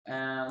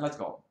let's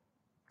go.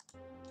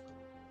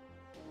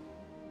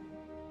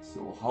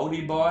 So,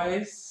 howdy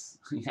boys.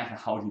 Yeah,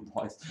 howdy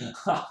boys.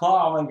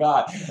 Oh my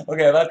god.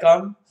 Okay,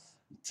 welcome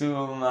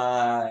to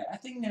my, I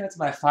think that's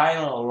my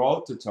final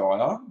road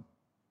tutorial.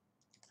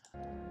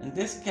 In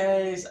this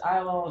case,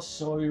 I will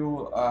show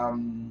you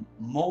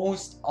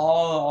most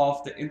all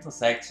of the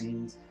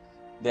intersections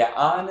there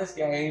are in this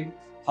game,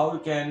 how you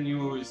can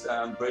use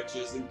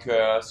bridges and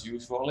curves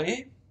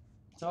usually.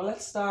 So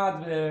let's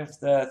start with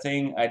the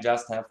thing I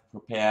just have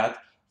prepared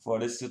for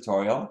this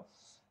tutorial.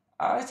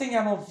 I think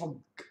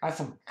I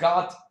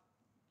forgot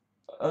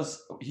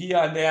here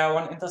and there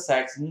one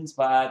intersections,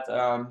 but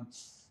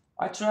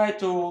I try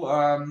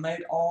to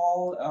make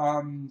all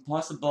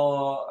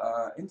possible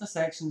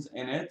intersections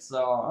in it,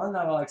 so and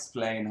I will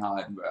explain how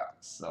it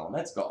works. So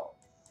let's go.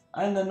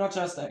 And then not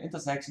just an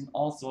intersection,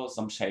 also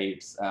some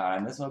shapes,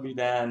 and this will be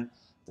then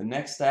the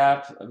next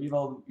step. We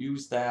will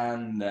use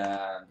then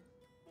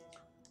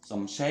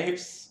some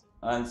shapes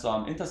and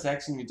some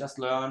intersection we just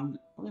learned.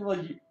 We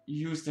will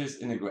use this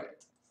in a grid.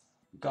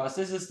 Because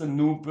this is the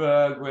noob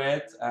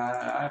grid,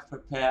 I've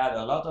prepared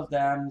a lot of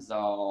them,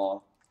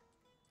 so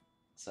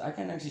I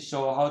can actually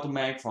show how to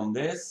make from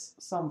this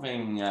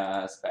something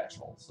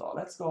special. So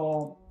let's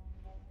go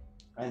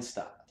and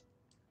start.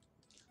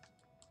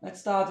 Let's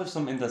start with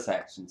some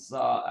intersections. So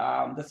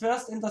the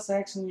first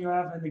intersection you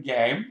have in the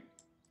game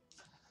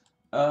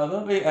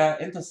will be an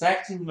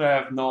intersection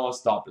with no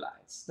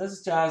stoplights. This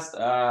is just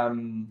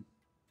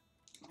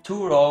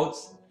two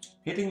roads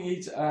hitting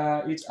each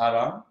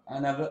other,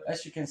 and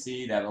as you can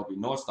see, there will be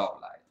no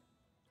stoplight.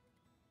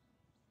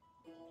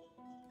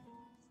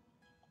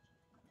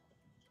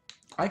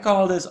 I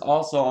call this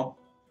also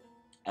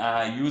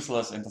a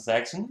useless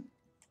intersection,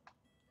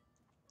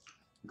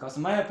 because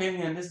in my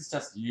opinion this is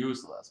just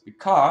useless,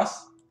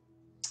 because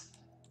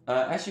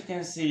as you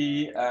can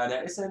see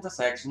there is an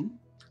intersection,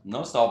 no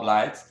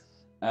stoplights,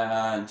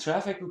 and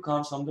traffic who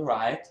comes from the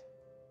right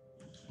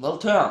will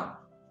turn.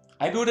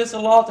 I do this a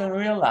lot in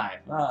real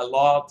life. A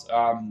lot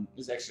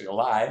is actually a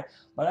lie,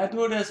 but I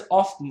do this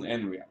often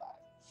in real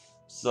life.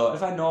 So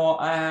if I know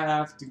I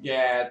have to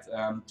get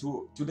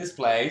to this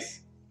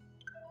place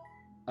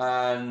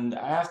and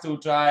I have to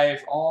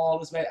drive all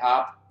this way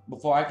up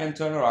before I can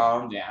turn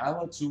around, yeah, I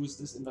will choose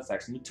this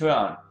intersection to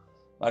turn.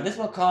 But this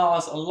will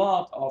cause a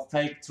lot of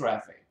fake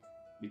traffic,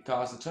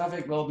 because the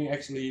traffic will be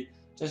actually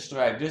just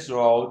drive this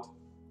road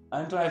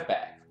and drive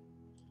back.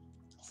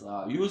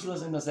 So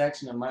useless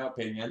intersection in my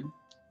opinion.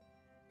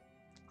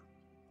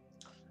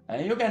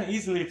 And you can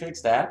easily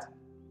fix that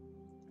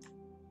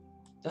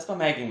just by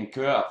making a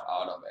curve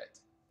out of it.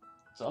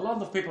 So a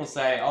lot of people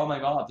say, oh my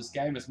god, this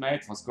game is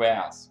made for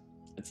squares.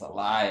 It's a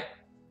lie.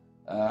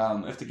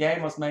 If the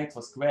game was made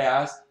for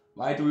squares,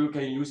 why do you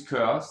can use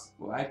curves?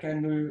 Why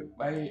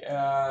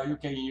you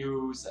can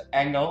use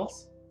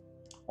angles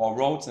or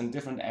roads in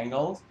different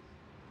angles?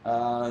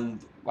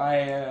 And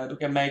why you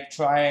can make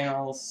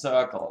triangles,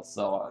 circles?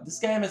 So this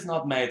game is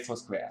not made for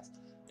squares.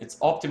 It's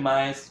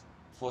optimized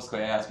for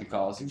squares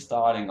because you're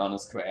starting on a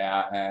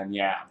square, and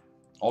yeah,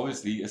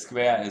 obviously a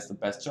square is the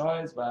best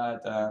choice,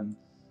 but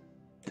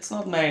it's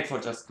not made for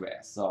just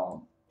squares.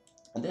 So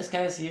in this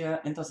case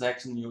here,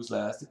 intersection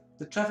useless.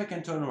 The traffic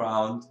can turn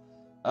around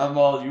and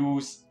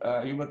you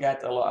will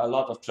get a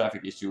lot of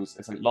traffic issues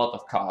if a lot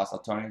of cars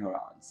are turning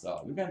around.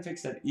 So you can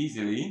fix that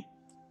easily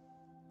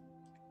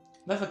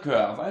with a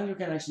curve, and you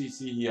can actually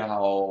see here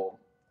how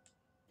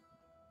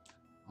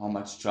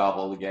much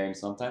trouble the game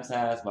sometimes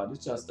has, but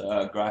it's just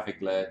a graphic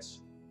glitch.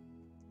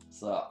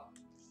 So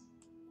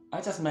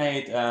I just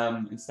made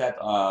instead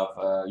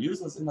of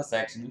useless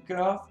intersection a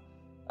curve.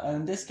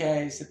 In this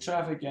case, the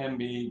traffic can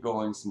be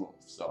going smooth,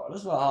 so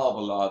this will help a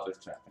lot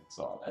with traffic.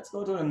 So let's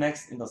go to the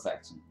next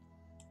intersection.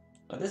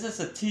 So this is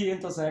a T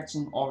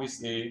intersection,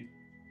 obviously,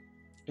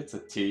 it's a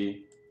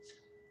T.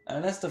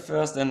 And that's the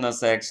first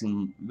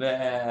intersection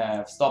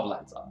where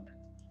stoplights are.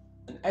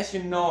 And as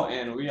you know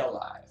in real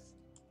life,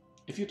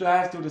 if you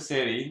drive to the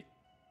city,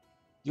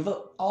 you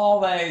will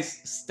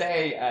always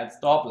stay at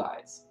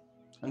stoplights.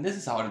 And this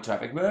is how the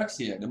traffic works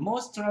here. The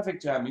most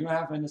traffic jam you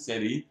have in the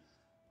city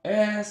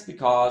is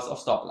because of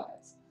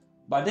stoplights.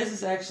 But this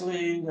is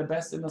actually the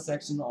best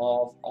intersection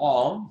of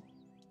all,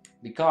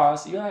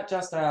 because you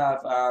just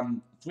have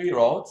three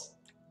roads.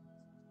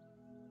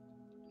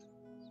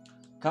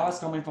 Cars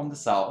coming from the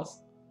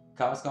south,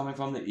 cars coming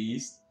from the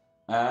east,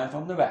 and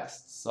from the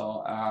west.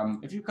 So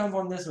if you come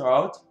from this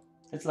road,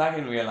 it's like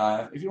in real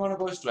life. If you want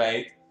to go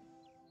straight,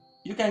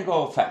 you can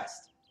go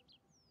fast.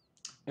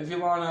 If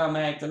you want to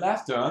make the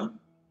left turn,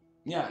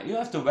 yeah, you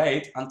have to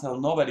wait until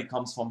nobody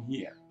comes from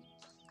here.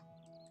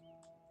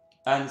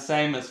 And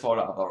same is for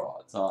the other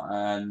road. So,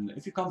 and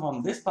if you come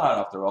from this part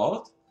of the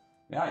road,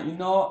 yeah, you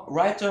know,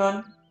 right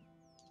turn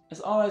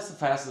is always the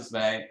fastest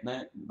way.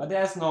 But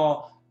there's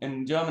no,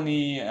 in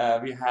Germany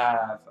we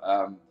have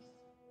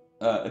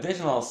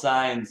additional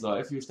signs. So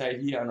if you stay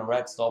here on a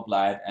red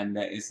stoplight and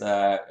there is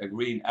a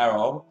green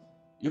arrow,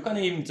 you can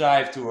even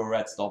drive to a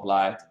red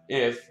stoplight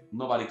if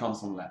nobody comes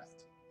from left.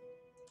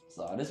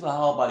 So this will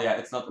help, but yeah,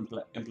 it's not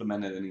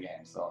implemented in the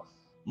game. So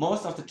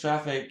most of the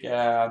traffic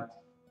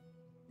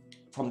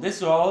from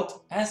this road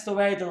has to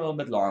wait a little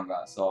bit longer.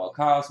 So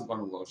cars who are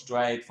going to go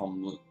straight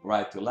from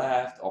right to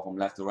left or from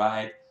left to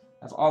right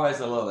have always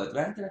a little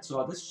advantage.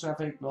 So this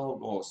traffic will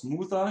go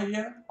smoother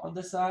here on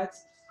this side,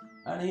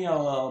 and here a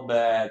little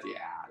bit,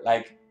 yeah,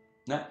 like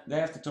they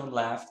have to turn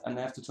left and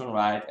they have to turn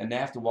right and they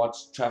have to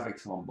watch traffic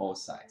from both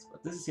sides.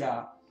 But this is,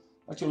 yeah,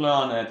 what you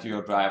learn at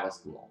your driver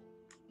school.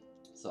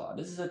 So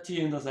this is a T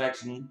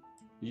intersection,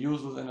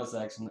 useless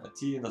intersection, a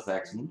T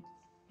intersection.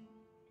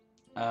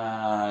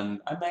 And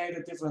I made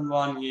a different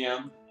one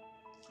here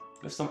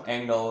with some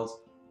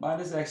angles, but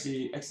it's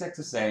actually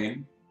exactly the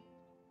same.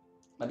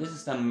 But this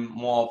is then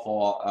more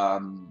for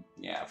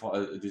yeah, for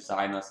a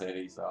designer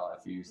city, so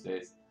I've used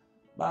this.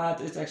 But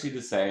it's actually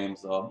the same,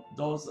 so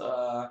those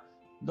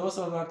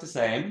will work the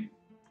same.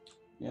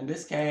 In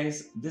this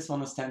case, this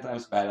one is 10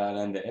 times better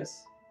than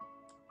this.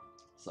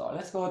 So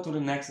let's go to the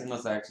next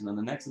intersection, and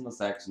the next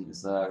intersection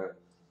is a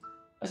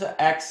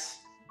X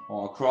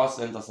or cross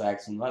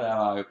intersection,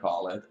 whatever you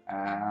call it,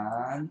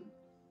 and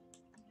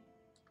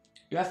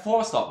you have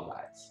 4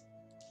 stoplights.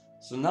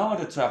 So now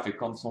the traffic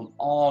comes from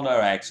all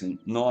directions,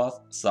 north,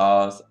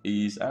 south,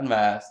 east and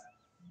west.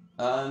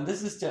 And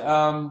this is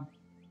the,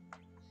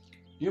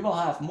 you will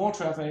have more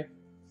traffic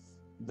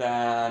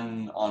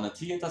than on a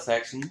T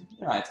intersection.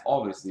 Yeah, it's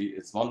obviously,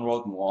 it's one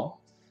road more.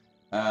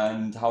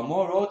 And how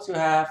more roads you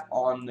have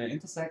on the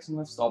intersection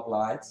with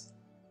stoplights,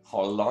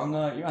 how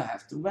longer you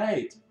have to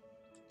wait.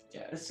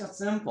 Yeah, it's just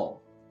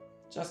simple.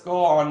 Just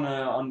go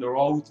on the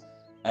road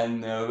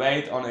and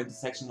wait on an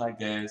intersection like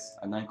this,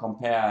 and then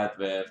compare it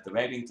with the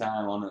waiting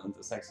time on an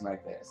intersection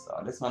like this. So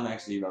this one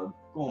actually will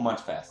go much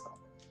faster.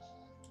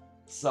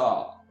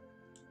 So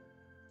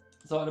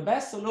the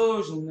best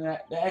solution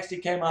that actually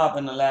came up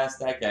in the last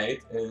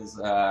decade is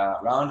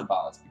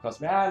roundabouts,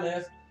 because where I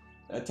live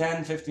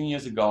 10-15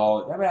 years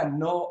ago, there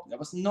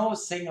was no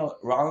single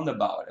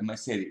roundabout in my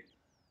city.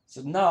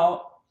 So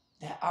now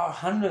there are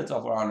hundreds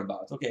of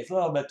roundabouts. Okay, it's a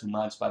little bit too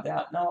much, but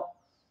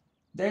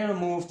they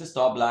removed the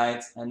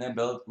stoplights and they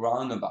built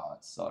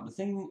roundabouts. So the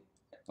thing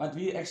what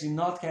we actually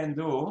not can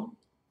do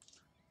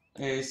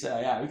is,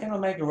 yeah, we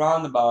cannot make a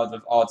roundabout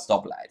without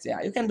stoplights.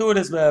 Yeah, you can do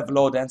this with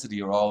low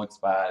density roads,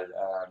 but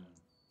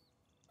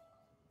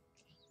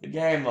the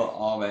game will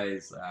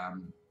always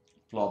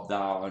plop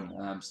down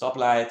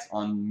stoplights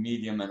on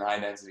medium and high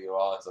density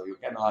roads, so you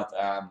cannot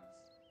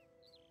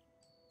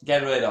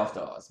get rid of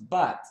those.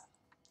 But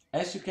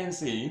as you can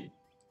see,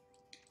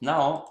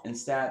 now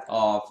instead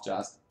of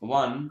just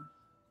one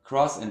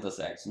cross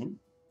intersection,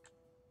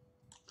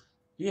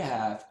 we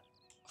have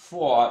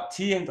 4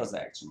 T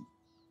intersections,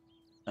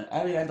 and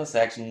every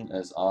intersection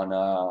is on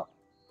a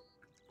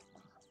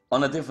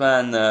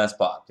different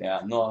spot.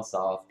 Yeah, north,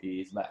 south,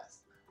 east, west.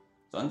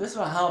 So, and this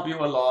will help you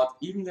a lot.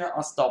 Even there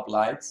are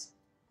stoplights,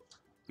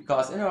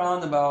 because in a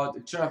roundabout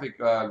the traffic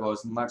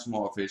goes much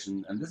more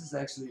efficient, and this is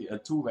actually a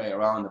two-way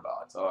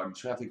roundabout, so the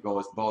traffic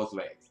goes both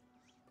ways.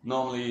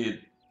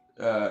 Normally,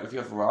 if you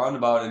have a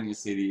roundabout in your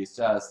city, it's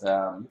just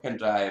you can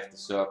drive the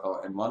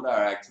circle in one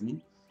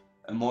direction,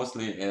 and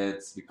mostly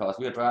it's because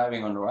we are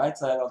driving on the right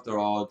side of the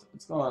road.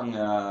 It's going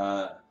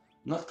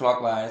not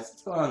clockwise,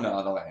 it's going the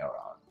other way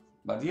around.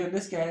 But here in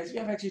this case, we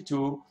have actually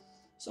 2,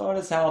 so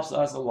this helps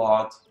us a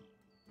lot.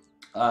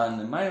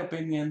 And in my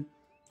opinion,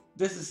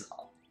 this is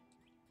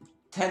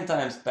 10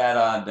 times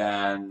better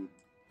than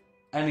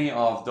any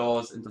of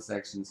those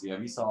intersections here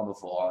we saw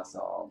before.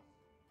 So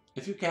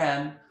if you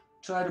can,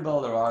 try to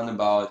build a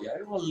roundabout. Yeah,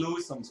 you will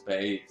lose some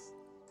space,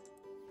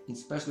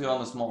 especially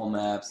on the small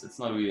maps. It's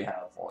not really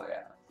helpful.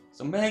 Yeah,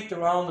 so make the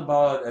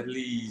roundabout at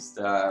least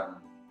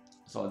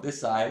so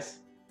this size,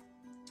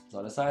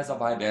 so the size of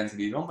high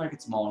density. Don't make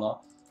it smaller,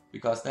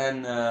 because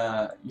then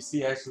you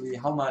see actually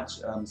how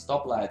much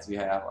stoplights we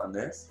have on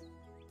this.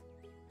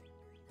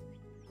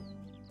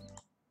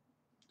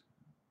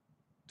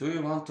 Do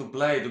you want to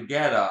play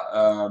together?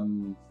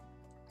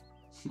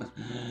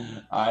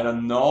 I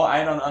don't know.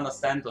 I don't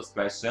understand this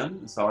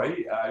question.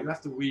 Sorry. You have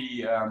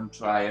to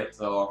try it.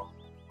 So,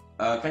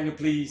 can you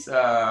please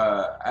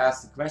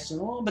ask the question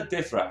a little bit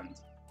different?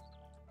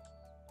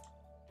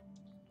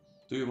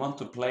 Do you want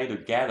to play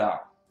together?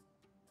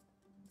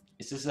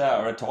 Is this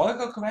a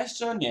rhetorical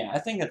question? Yeah, I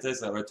think it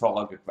is a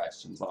rhetorical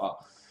question. So,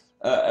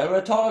 a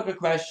rhetorical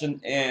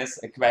question is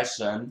a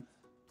question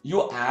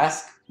you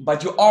ask,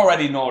 but you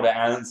already know the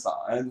answer,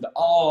 and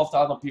all of the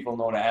other people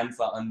know the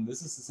answer, and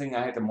this is the thing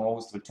I hate the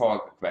most,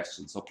 rhetorical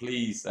questions. So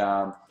please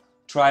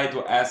try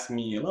to ask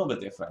me a little bit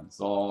different.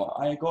 So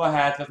I go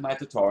ahead with my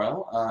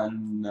tutorial,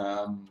 and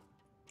a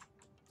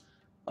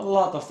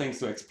lot of things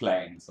to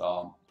explain.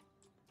 So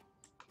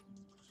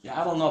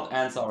yeah, I will not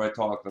answer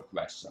rhetorical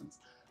questions.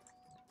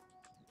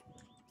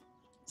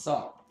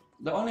 So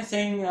the only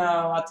thing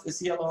what is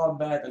here a little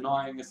bit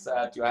annoying is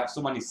that you have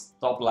so many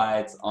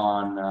stoplights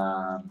on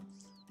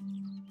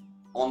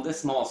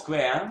this small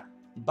square,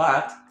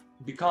 but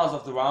because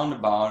of the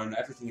roundabout and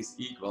everything is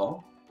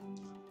equal,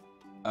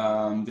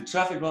 the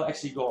traffic will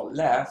actually go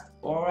left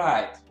or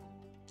right.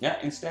 Yeah,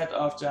 instead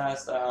of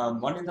just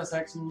one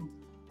intersection,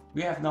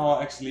 we have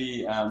now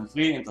actually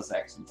 3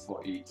 intersections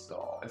for each.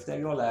 So if they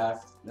go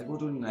left, they go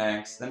to the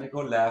next, then they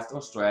go left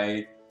or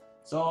straight.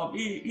 So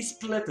we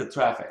split the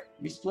traffic.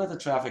 We split the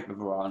traffic with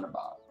a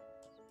roundabout.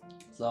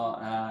 So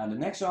the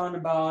next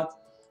roundabout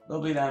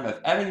will be done with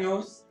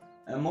avenues,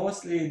 and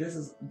mostly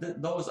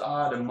those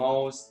are the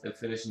most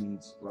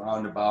efficient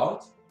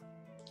roundabout.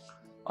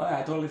 Oh yeah,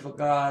 I totally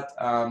forgot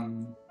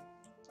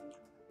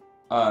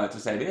to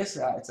say this.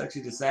 It's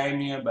actually the same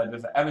here, but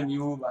with an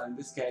avenue. But in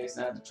this case,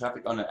 the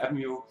traffic on the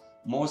avenue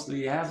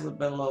mostly has a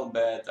little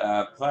bit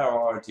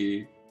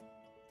priority,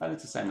 but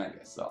it's the same like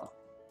this.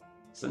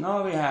 So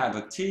now we have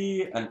a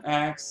T, an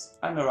X,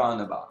 and a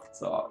roundabout.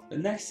 So the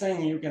next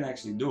thing you can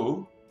actually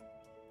do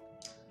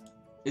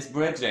is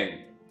bridging.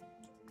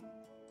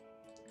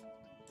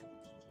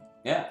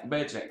 Yeah,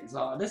 bridging.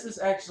 So this is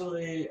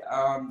actually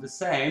the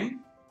same.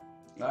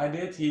 What I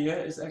did here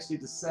is actually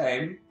the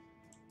same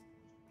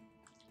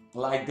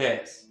like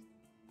this.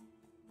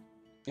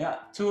 Yeah,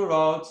 2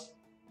 roads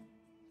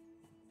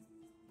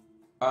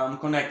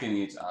connecting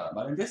each other.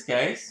 But in this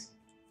case,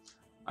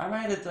 I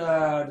made it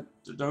the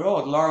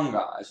road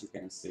longer, as you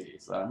can see.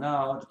 So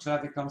now the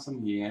traffic comes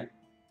from here.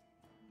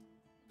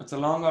 It's a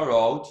longer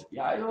road.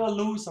 Yeah, you will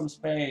lose some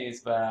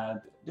space,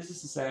 but this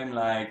is the same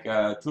like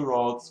 2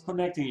 roads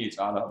connecting each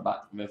other,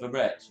 but with a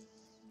bridge.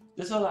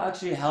 This will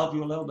actually help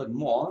you a little bit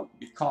more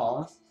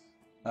because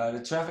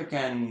the traffic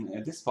can,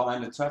 at this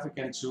point, the traffic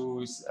can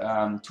choose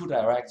 2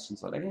 directions.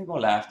 So they can go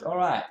left or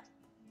right.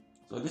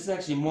 So this is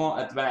actually more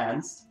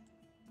advanced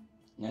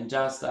than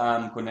just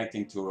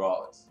connecting 2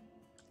 roads.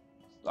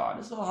 So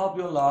this will help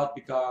you a lot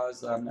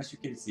because, as you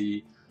can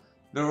see,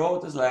 the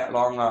road is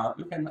longer,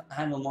 you can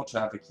handle more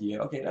traffic here.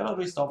 Okay, that will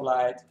be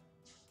stoplight,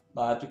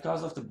 but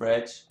because of the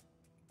bridge,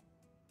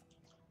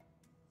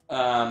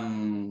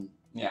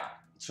 yeah,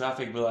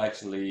 traffic will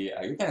actually,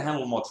 you can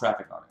handle more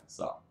traffic on it.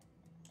 So,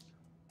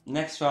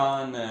 next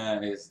one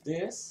is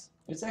this.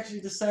 It's actually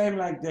the same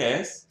like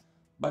this,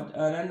 but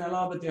then a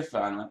little bit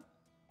different.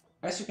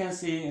 As you can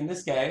see, in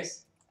this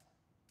case,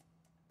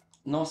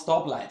 no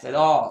stoplights at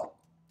all.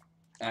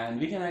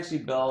 And we can actually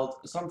build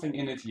something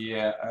in it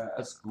here,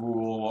 a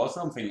school or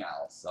something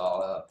else.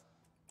 So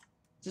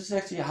this is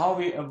actually how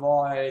we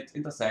avoid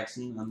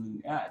intersection,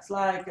 and yeah, it's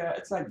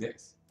like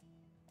this.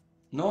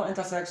 No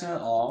intersection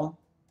at all,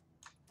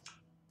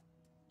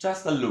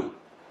 just a loop.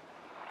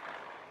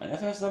 And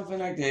if you have something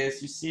like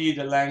this, you see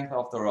the length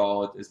of the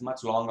road is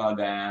much longer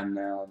than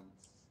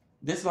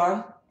this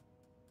one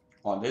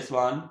or this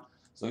one.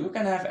 So you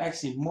can have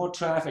actually more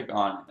traffic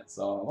on it.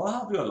 So it will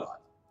help you a lot.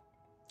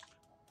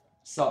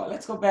 So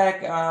let's go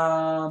back.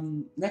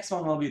 Next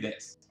one will be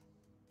this.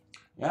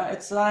 Yeah,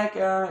 it's like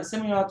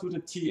similar to the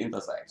T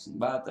intersection,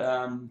 but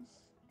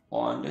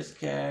or in this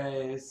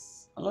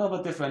case a little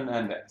bit different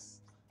than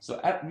this.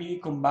 So we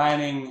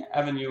combining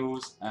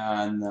avenues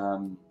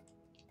and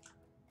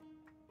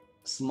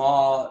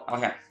small.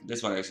 Okay,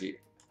 this one actually.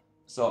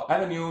 So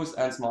avenues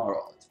and small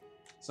roads.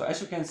 So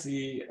as you can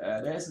see,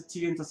 there is a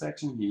T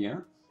intersection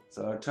here.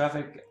 So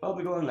traffic will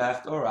be going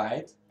left or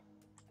right.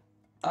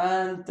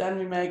 And then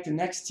we make the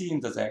next T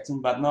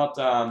intersection, but not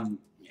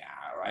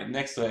yeah, right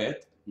next to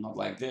it, not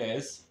like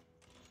this.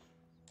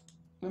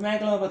 We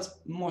make a little bit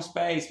more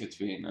space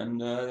between, and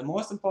the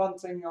most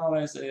important thing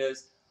always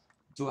is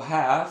to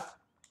have.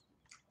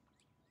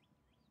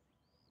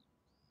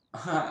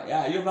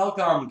 Yeah, you're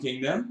welcome,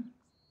 Kingdom.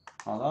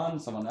 Hold on,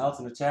 someone else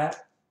in the chat.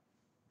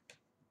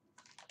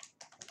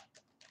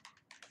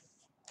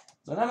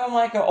 So then I'm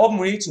like an open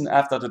region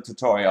after the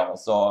tutorial.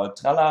 So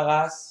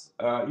Tralaras,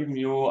 even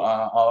you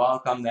are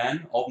welcome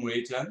then, open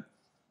region.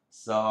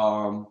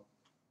 So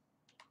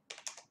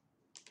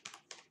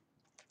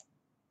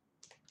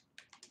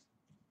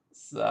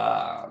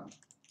I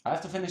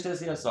have to finish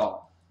this here.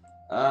 So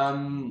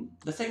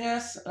the thing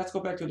is, let's go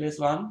back to this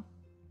one.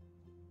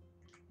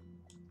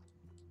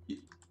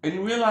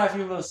 In real life,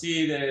 you will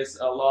see this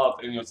a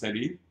lot in your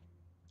city,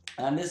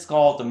 and this is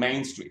called the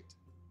main street.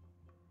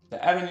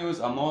 The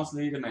avenues are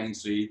mostly the main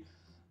street,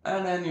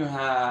 and then you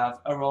have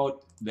a road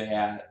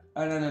there,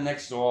 and then the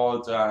next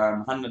road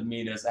 100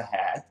 meters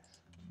ahead.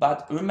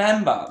 But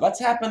remember, what's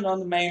happened on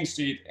the main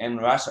street in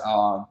rush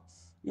hour?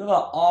 You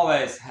will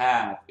always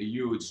have a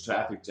huge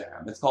traffic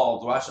jam. It's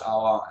called rush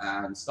hour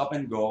and stop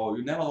and go.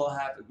 You never will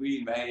have a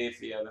green wave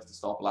here with the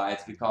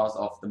stoplights because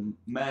of the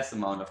mass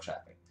amount of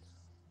traffic.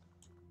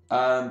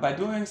 By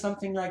doing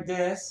something like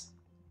this,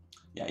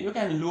 yeah, you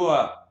can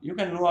lure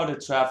the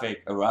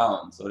traffic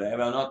around, so they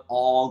will not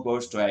all go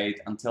straight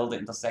until the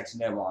intersection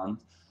they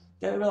want.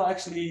 They will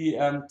actually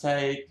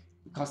take,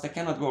 because they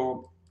cannot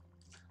go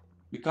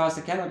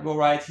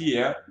right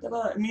here, they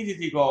will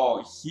immediately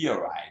go here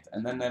right,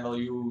 and then they will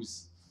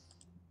use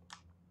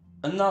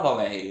another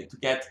way to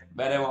get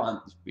where they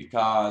want,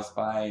 because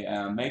by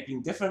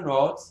making different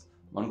roads,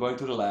 one going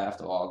to the left,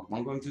 or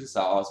one going to the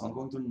south, one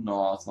going to the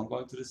north, one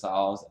going to the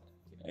south,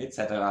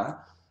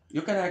 etc.,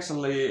 you can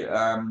actually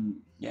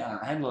yeah,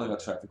 handle your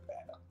traffic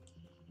better.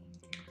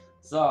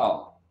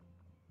 So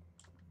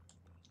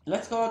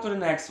let's go to the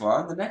next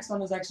one. The next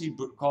one is actually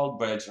called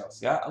bridges.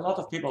 Yeah, a lot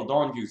of people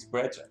don't use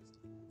bridges.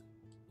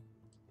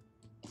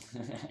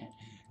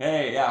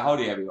 Hey, yeah,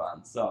 howdy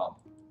everyone. So,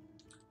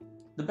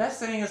 the best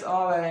thing is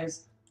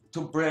always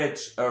to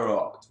bridge a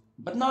road,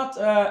 but not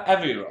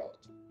every road.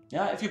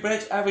 Yeah, if you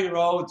bridge every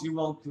road, you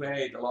will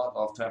create a lot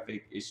of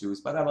traffic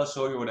issues. But I will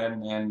show you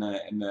then in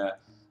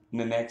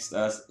the next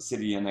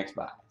city and next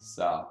by.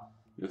 So,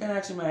 you can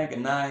actually make a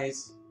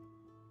nice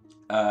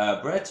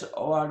bridge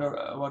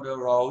over the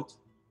road,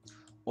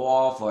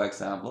 or for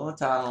example, a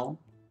tunnel.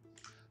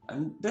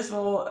 And this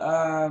will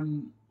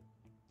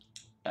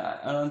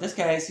in this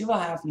case, you will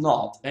have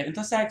not an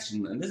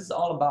intersection, and this is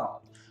all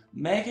about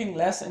making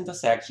less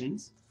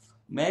intersections,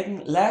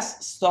 making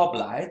less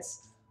stoplights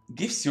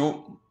gives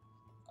you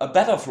a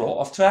better flow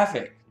of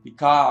traffic,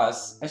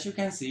 because as you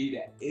can see,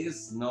 there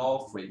is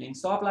no freaking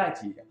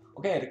stoplight here.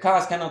 Okay, the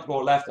cars cannot go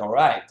left or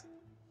right,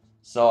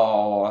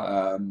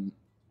 so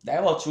they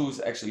will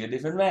choose actually a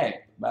different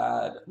way,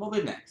 but we'll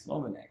be next,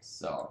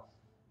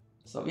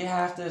 so we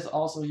have this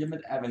also here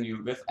with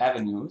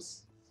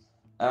avenues.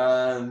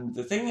 And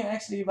the thing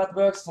actually what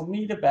works for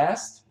me the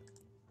best,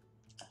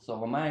 so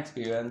from my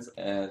experience,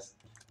 is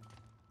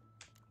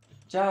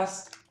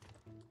just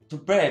to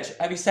bridge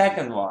every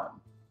second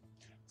one.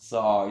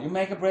 So you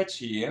make a bridge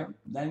here,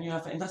 then you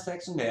have an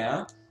intersection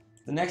there,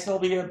 the next will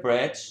be a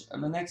bridge,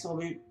 and the next will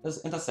be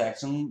this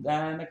intersection,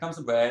 then there comes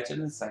a bridge and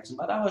intersection,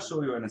 but I will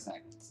show you in a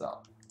second. So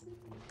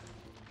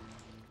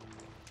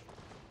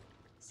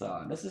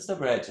this is the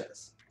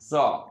bridges.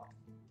 So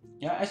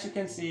yeah, as you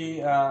can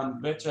see,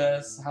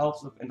 bridges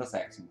helps with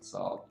intersections.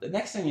 So the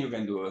next thing you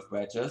can do with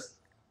bridges,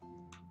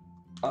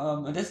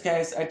 in this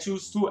case, I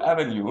choose 2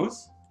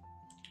 avenues.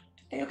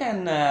 You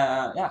can,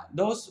 yeah,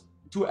 those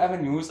 2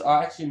 avenues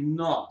are actually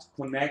not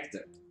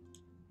connected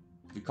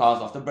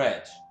because of the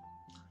bridge.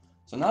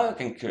 So now you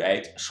can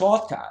create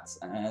shortcuts,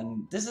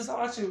 and this is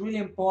actually really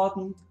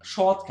important,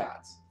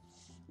 shortcuts.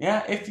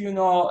 Yeah, if you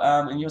know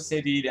in your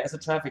city there's a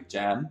traffic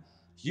jam,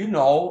 you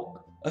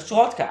know a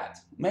shortcut.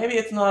 Maybe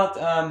it's not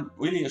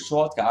really a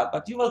shortcut,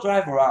 but you will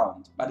drive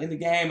around. But in the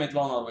game it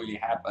will not really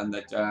happen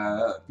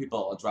that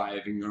people are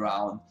driving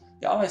around.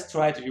 They always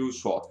try to use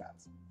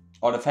shortcuts,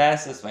 or the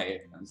fastest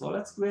way. And so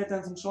let's create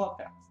then some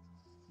shortcuts.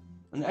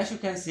 And as you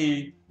can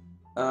see,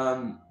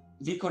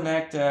 we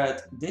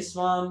connected this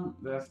one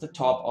with the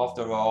top of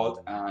the road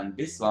and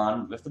this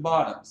one with the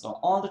bottom. So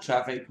all the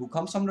traffic who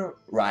comes from the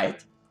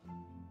right,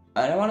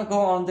 and I want to go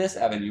on this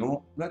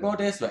avenue, we'll go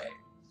this way.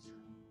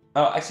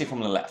 Oh, actually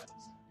from the left.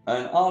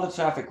 And all the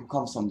traffic who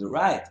comes from the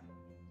right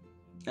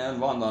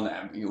and one on the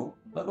avenue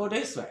will go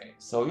this way.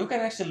 So you can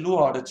actually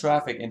lure the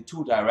traffic in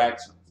 2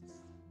 directions,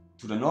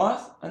 to the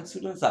north and to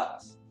the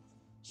south.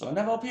 So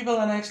now people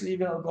then actually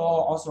will go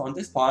also on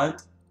this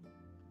point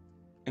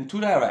in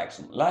 2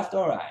 directions, left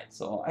or right.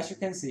 So as you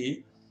can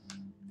see,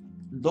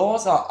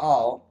 those are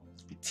all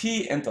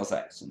T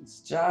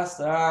intersections, just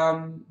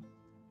a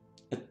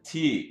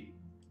T.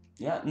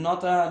 Yeah,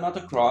 not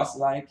a cross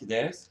like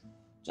this,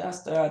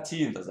 just a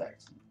T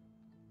intersection.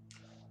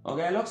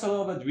 Okay, it looks a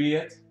little bit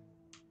weird,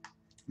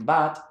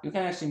 but you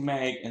can actually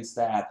make,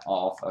 instead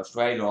of a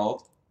straight road,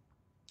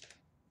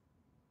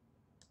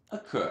 a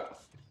curve.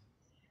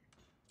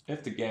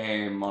 If the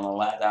game wanna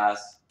let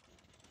us,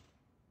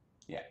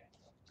 yeah,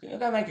 you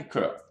can make a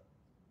curve,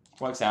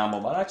 for example,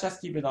 but I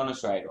just keep it on a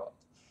straight road.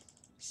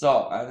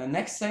 So the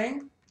next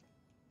thing,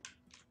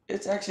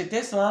 it's actually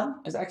this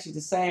one is actually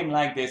the same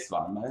like this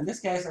one, but in this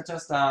case I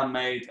just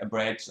made a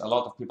bridge. A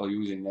lot of people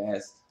using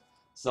this.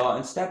 So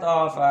instead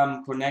of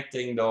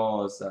connecting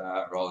those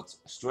roads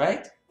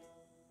straight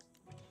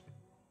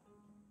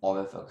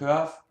or with a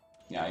curve,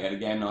 yeah, the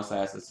game now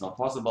says it's not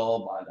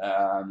possible,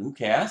 but who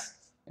cares?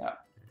 Yeah,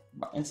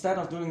 but instead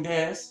of doing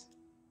this,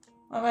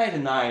 I made a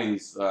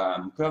nice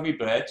curvy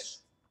bridge,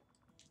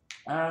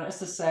 and it's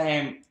the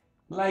same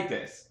like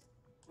this.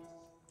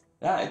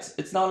 Yeah,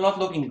 it's now not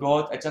looking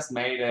good. I just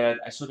made it.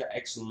 I should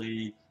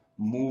actually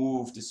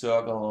move the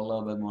circle a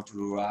little bit more to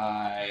the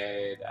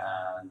right,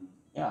 and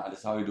yeah,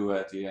 that's how you do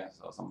it here.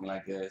 So something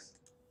like this.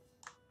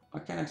 I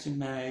can actually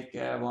make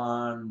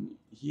one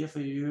here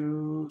for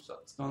you. So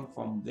it's going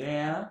from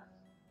there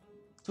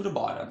to the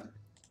bottom.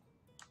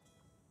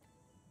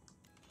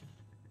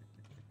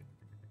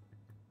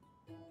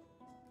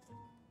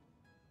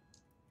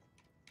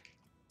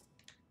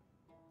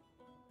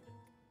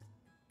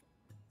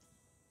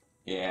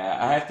 Yeah,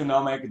 I have to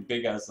now make it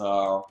bigger,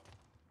 so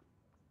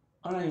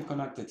and then you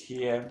connect it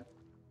here,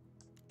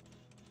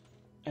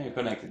 and you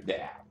connect it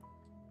there.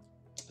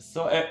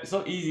 So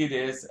easy it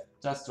is,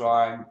 just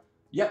drawing.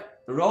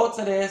 Yep, roads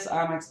it is.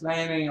 I'm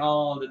explaining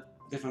all the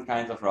different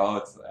kinds of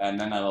roads, and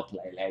then I will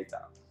play later.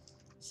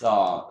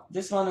 So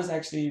this one is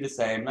actually the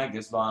same like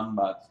this one,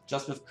 but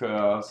just with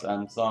curves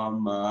and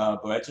some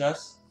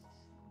bridges.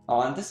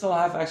 Oh, and this will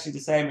have actually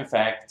the same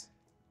effect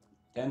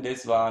than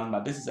this one,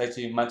 but this is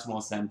actually much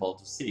more simple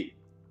to see.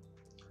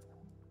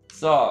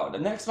 So the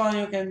next one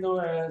you can do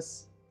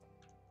is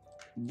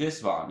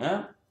this one.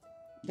 Yeah?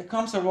 There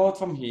comes a road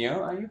from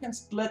here, and you can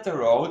split the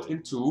road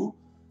in 2,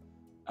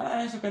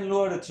 and you can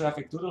lure the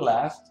traffic to the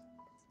left,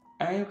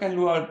 and you can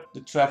lure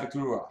the traffic to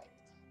the right.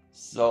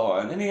 So,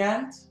 and in the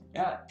end,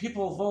 yeah,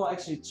 people will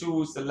actually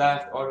choose the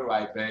left or the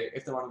right way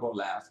if they want to go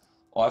left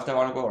or if they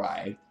want to go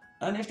right.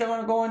 And if they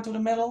want to go into the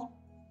middle,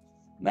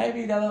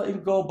 maybe they'll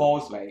even go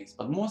both ways.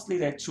 But mostly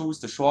they choose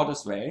the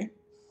shortest way.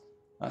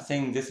 I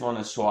think this one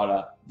is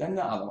shorter than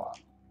the other one.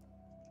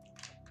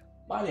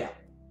 But yeah,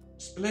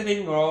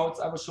 splitting roads,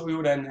 I will show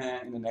you then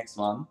in the next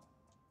one.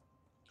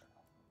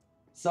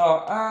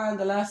 So, and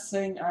the last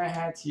thing I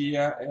had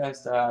here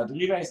is the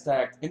three-way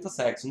stacked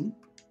intersection.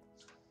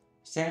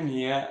 Same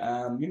here,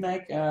 we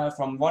make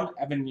from one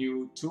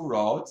avenue two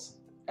roads.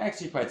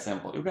 Actually quite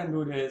simple. You can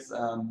do this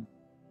hold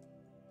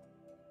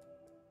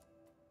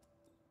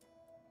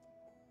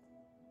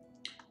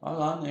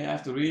on, you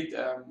have to read.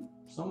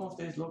 Some of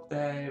these look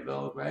they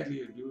will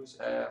greatly reduce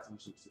from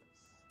success.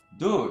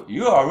 Dude,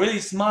 you are really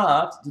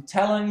smart to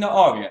telling the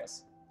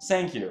obvious.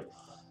 Thank you.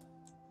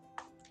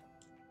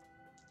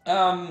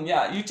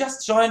 Yeah, you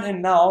just joined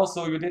in now,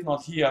 so you did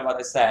not hear what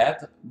I said,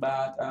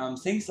 but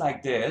things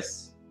like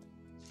this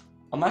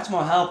are much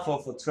more helpful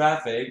for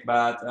traffic,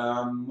 but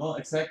will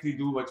exactly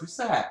do what you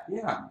said.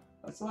 Yeah,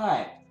 that's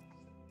right.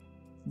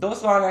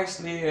 Those one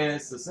actually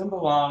is a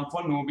simple one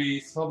for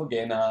newbies, for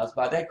beginners,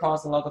 but they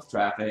cause a lot of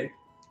traffic.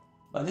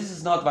 But this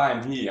is not why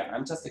I'm here,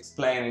 I'm just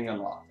explaining a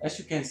lot. As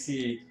you can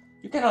see,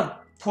 you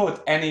cannot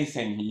put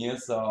anything here,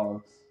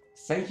 so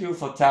thank you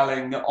for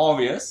telling the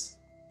obvious.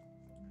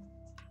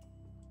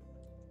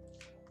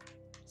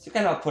 So you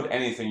cannot put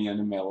anything in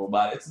the middle,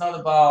 but it's not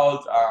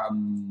about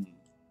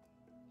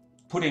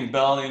putting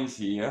buildings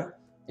here.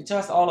 It's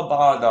just all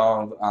about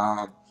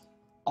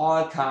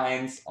all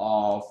kinds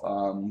of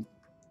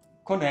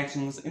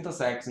connections,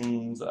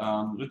 intersections,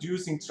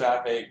 reducing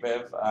traffic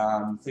with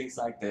things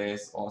like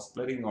this, or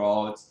splitting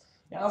roads.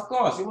 Yeah, of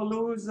course, you will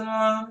lose.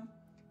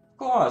 Of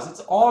course,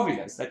 it's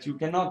obvious that you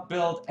cannot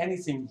build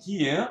anything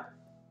here,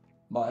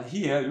 but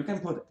here you can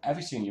put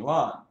everything you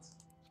want.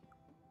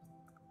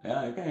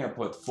 Yeah, you can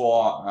put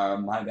 4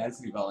 high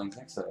density buildings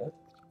next to it.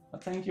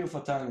 But thank you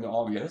for telling the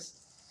obvious.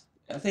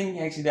 I think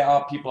actually there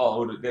are people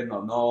who did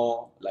not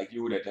know, like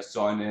you, that just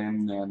joined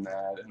in and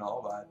didn't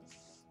know, but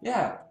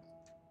yeah,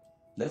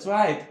 that's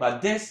right.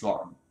 But this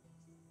one,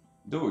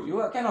 dude,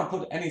 you cannot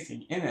put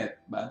anything in it,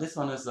 but this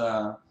one is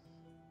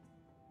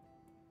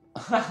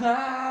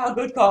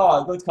good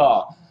call, good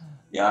call.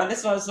 Yeah,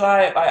 this one is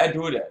why I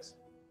do this.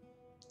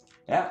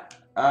 Yeah,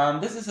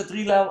 this is a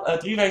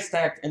three-way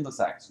stacked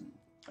intersection.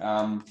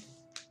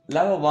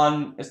 Level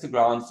 1 is the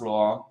ground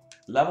floor,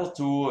 level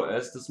 2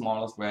 is the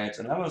smallest bridge,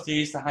 and level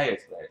 3 is the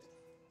highest bridge.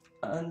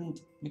 And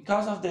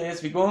because of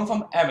this, we're going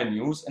from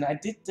avenues, and I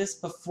did this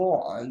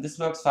before, and this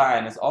works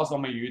fine. It's also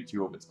on my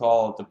YouTube. It's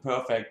called the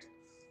perfect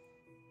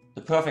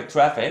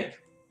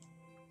traffic.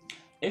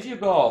 If you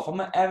go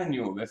from an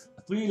avenue with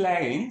 3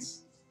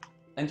 lanes,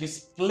 and you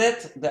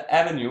split the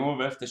avenue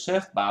with the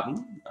shift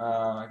button,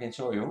 I can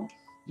show you,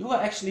 you will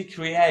actually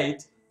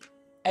create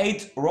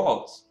 8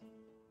 roads.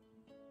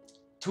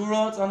 2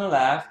 roads on the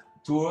left,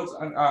 2 roads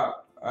on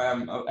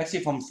actually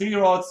from 3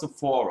 roads to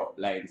 4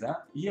 lanes.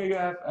 Here you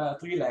have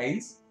 3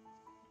 lanes,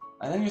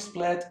 and then you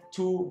split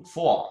to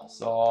 4.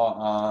 So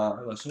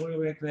I will show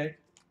you real quick.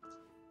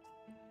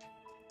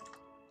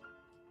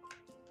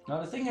 Now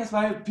the thing is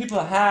why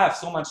people have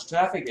so much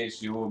traffic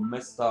issue,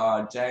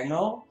 Mr.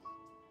 Jangle,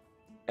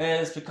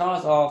 is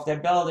because of they're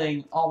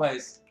building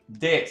always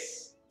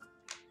this.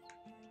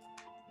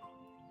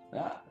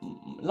 Yeah,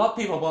 a lot of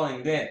people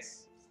building this.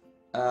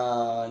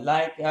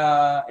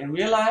 In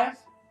real life,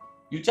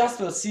 you just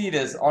will see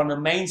this on the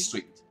main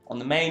street, on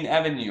the main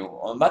avenue.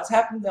 On what's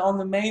happened on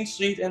the main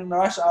street in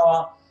rush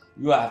hour,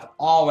 you have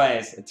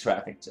always a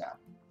traffic jam.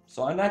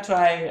 So when I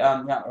try,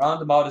 yeah,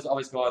 roundabout is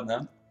always good,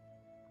 no?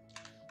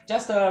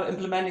 Just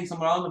implementing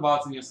some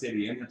roundabouts in your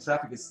city, and your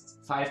traffic is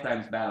 5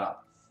 times better.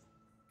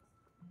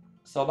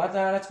 So, but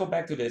let's go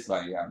back to this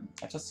one. Yeah,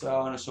 I just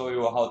want to show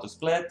you how to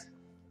split.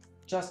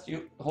 Just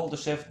you hold the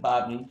shift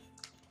button,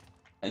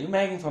 and you're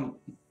making from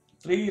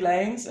 3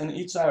 lanes in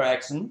each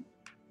direction,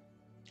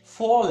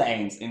 4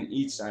 lanes in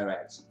each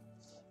direction.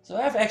 So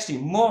I have actually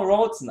more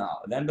roads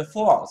now than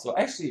before. So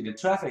actually the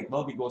traffic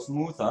will go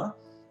smoother.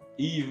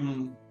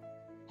 Even,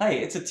 hey,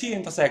 it's a T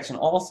intersection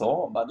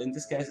also, but in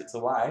this case it's a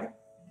Y.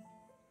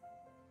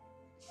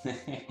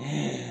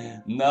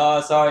 No,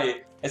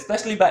 sorry.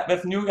 Especially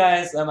with new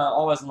guys, I'm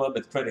always a little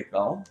bit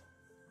critical.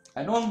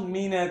 I don't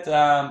mean it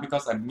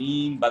because I'm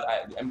mean, but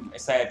I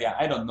say it, yeah,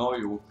 I don't know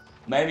you.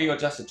 Maybe you're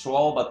just a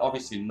troll, but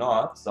obviously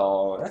not,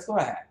 so let's go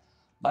ahead.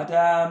 But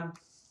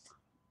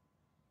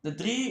the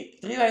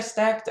three-way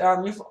stacked,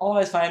 you've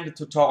always find the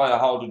tutorial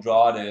how to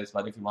draw this,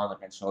 but if you want I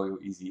can show you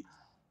easy.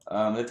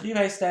 The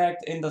three-way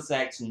stacked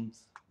intersection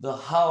will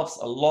helps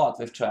a lot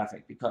with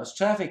traffic, because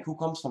traffic who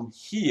comes from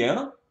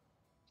here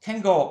can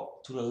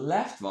go to the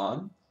left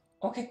one,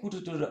 or can go to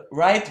the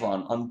right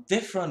one on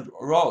different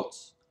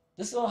roads.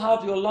 This will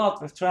help you a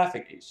lot with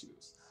traffic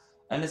issues.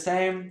 And the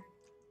same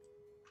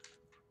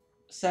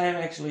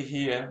actually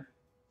here.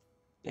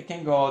 They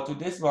can go to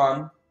this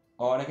one,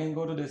 or they can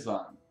go to this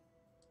one.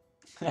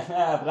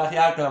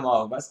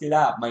 Brachialklammer, was geht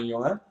ab, mein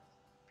Junge?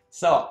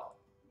 So,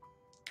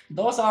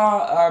 those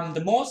are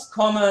the most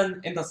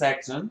common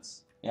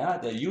intersections. Yeah,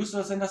 the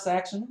user's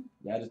intersection,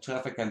 where the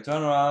traffic can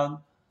turn around,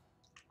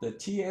 the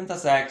T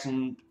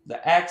intersection,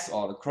 the X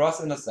or the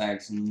cross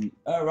intersection,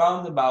 a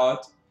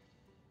roundabout,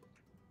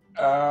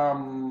 a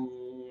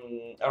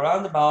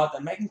roundabout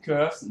and making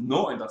curves,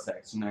 no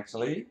intersection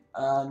actually,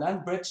 and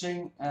then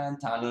bridging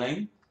and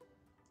tunneling.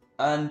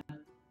 And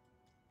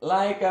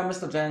like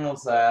Mr. General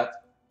said,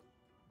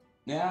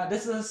 yeah,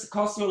 this is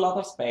cost you a lot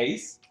of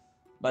space,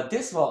 but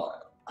this will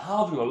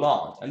help you a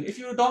lot. And if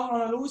you don't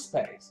want to lose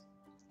space,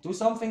 do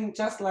something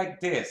just like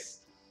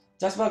this.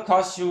 Just will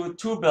cost you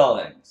 2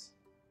 buildings.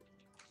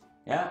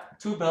 Yeah,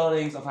 2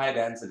 buildings of high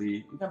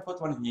density. You can put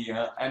one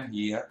here and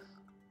here,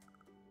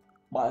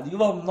 but you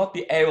will not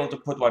be able to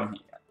put one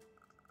here.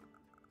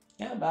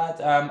 Yeah, but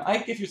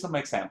I give you some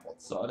examples.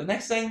 So the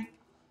next thing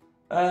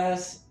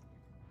is,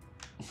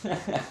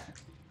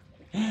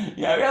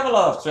 yeah, we have a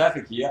lot of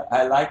traffic here.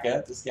 I like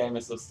it. This game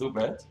is so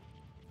stupid.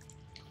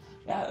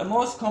 Yeah, the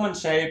most common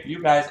shape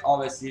you guys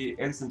always see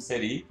in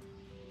SimCity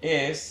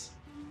is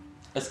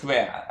a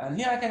square. And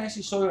here I can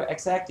actually show you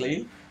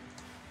exactly.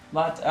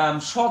 But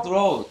short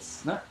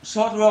roads, no?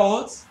 Short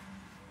roads,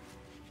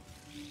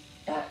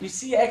 yeah, you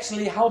see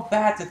actually how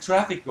bad the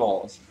traffic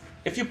goes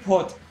if you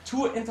put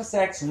 2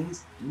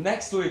 intersections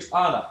next to each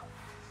other.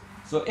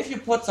 So if you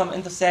put some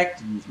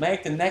intersections,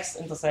 make the next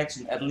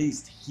intersection at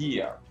least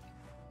here.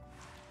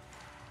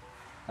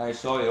 I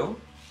show you.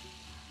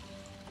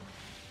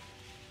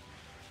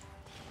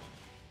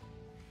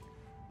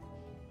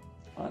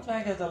 Let's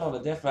make it a little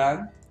bit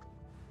different.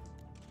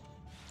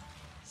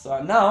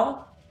 So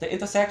now the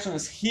intersection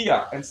is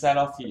here instead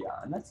of here.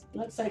 And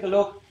let's take a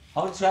look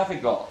how the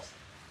traffic goes.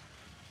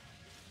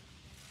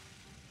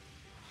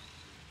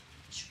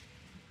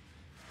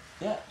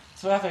 Yeah,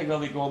 traffic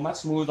will go much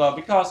smoother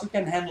because you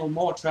can handle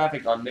more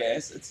traffic on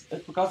this. It's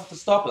because of the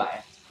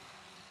stoplight.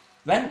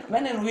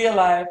 When in real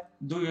life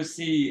do you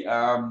see,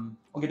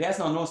 okay, there's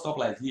no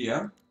stoplight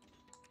here.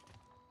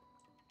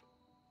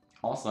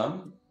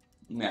 Awesome.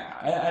 Yeah,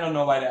 I don't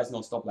know why there's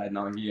no stoplight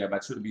now here,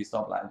 but should be a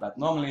stoplight. But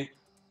normally,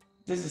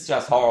 this is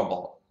just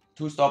horrible.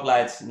 2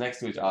 stoplights next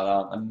to each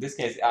other. In this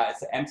case, it's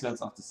the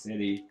entrance of the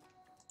city.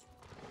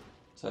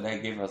 So they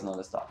give us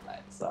another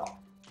stoplight. So.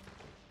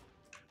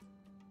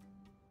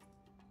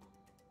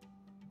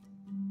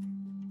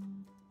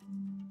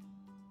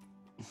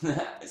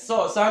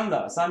 So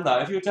Sander,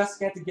 if you just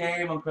get the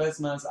game on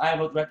Christmas, I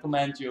would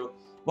recommend you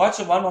watch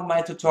one of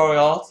my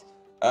tutorials.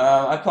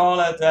 I call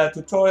it a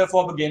tutorial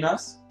for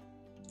beginners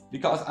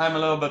because I'm a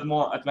little bit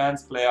more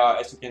advanced player.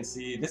 As you can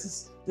see,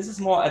 this is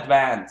more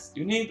advanced.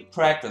 You need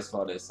practice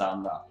for this,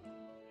 Sander.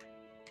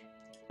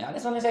 Yeah,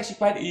 this one is actually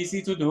quite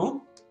easy to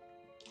do,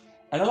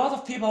 and a lot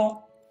of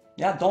people,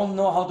 yeah, don't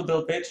know how to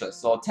build bridges.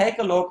 So take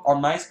a look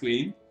on my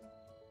screen,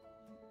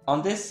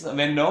 on this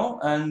window,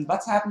 and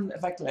what's happened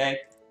if I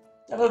click?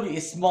 There will be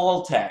a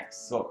small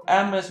text. So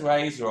M is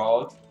raised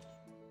road,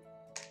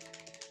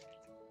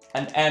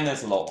 and N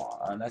is lower.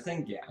 And I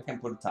think, yeah, I can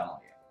put a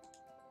tunnel here.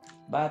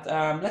 But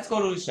let's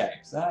go to the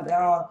shapes. There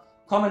are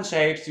common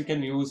shapes you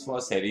can use for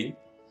a city.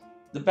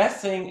 The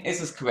best thing is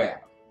a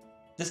square.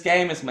 This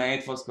game is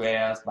made for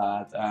squares,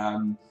 but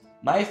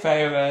my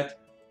favorite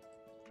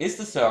is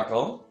the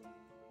circle.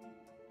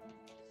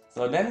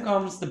 So then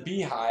comes the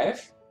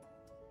beehive,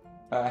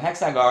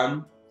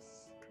 hexagon.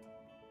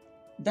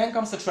 Then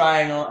comes the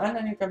triangle, and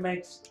then you can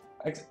make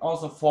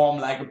also form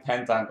like a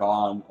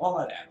pentagon or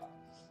whatever.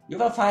 You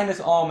will find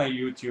this all on my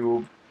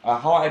YouTube,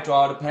 how I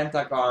draw the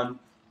pentagon,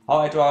 how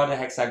I draw the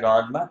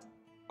hexagon. But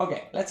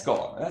okay, let's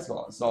go.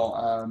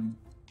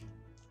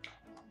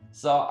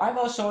 So I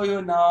will show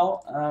you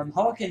now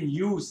how I can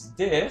use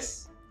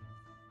this,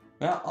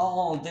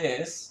 all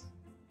this,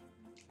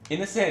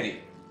 in a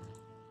city.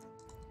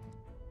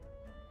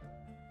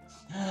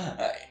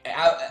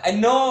 I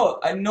know,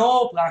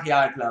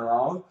 Brachial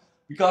Clown,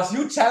 because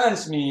you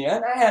challenged me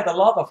and I had a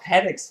lot of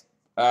headaches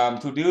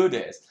to do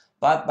this.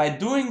 But by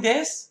doing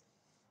this,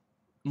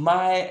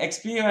 my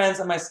experience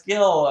and my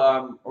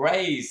skill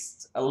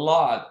raised a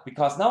lot,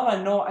 because now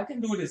I know I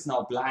can do this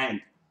now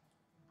blind.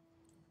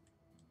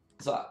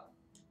 So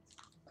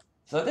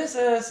this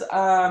is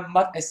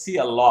what I see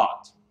a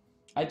lot.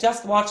 I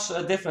just watched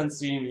a different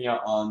stream here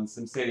on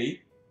SimCity.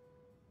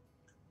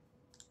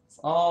 It's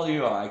all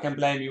you. I can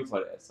blame you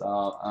for this.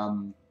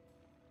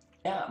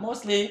 Yeah,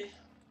 mostly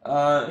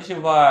if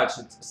you watch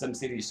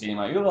SimCity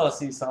streamer, you will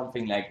see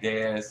something like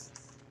this.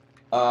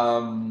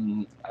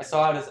 I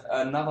saw this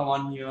another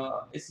one here.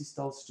 Is he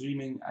still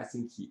streaming? I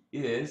think he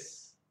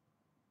is.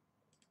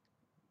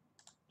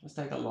 Just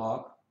take a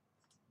look.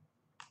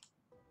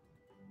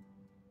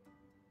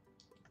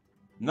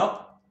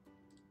 Nope.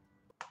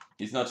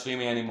 He's not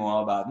streaming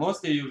anymore, but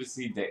mostly you will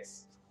see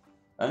this.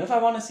 And if I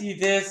want to see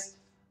this,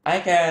 I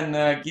can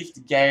give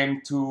the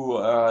game to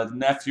the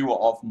nephew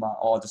of my,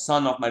 or the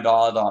son of my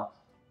daughter.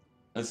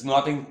 It's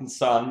Northington's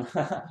son,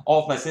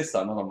 or of my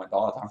sister, not of my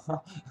daughter,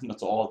 not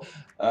so old.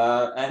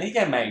 And he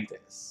can make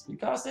this,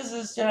 because this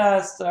is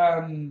just,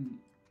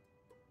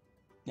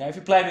 Yeah, if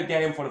you play the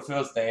game for the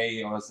first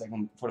day or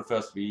for the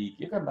first week,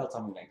 you can build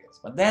something like this.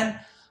 But then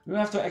you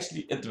have to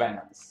actually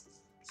advance.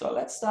 So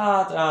let's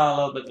start a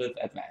little bit with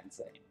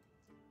advancing.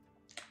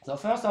 So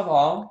first of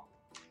all,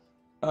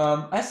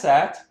 I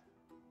said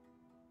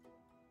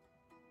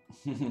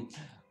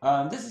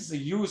this is a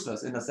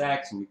useless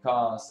intersection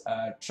because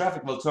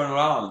traffic will turn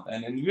around,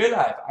 and in real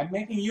life I'm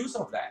making use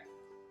of that.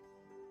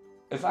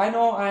 If I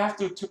know I have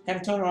to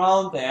can turn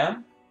around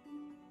there,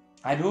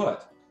 I do it.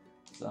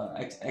 So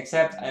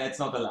except it's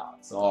not allowed.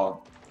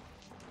 So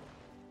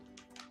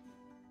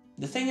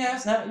the thing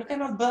is that you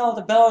cannot build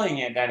a building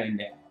then in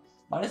there.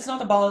 But it's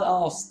not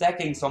about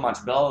stacking so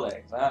much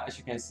buildings. As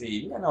you can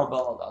see, you can now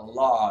build a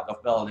lot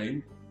of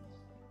buildings.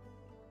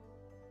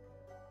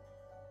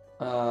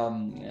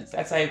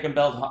 Let's say you can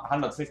build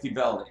 150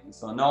 buildings.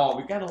 So now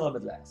we get a little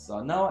bit less.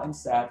 So now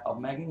instead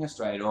of making a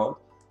straight road,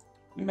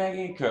 we're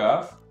making a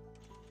curve.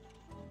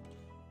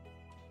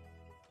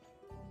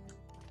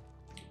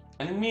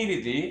 And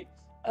immediately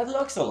it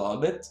looks a little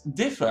bit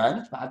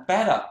different, but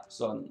better.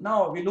 So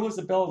now we lose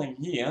a building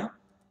here,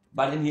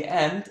 but in the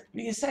end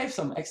we save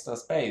some extra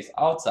space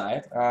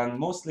outside, and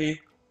mostly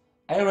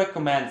I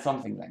recommend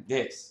something like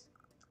this.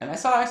 And I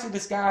saw actually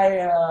this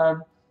guy,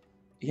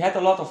 he had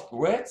a lot of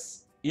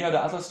grids, here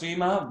the other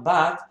streamer,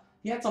 but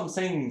he had some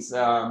things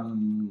I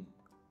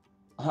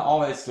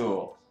always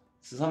do.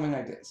 So something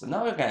like this. So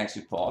now we can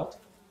actually put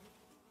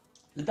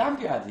the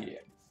dump yard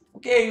here.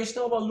 Okay, you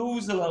still will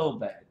lose a little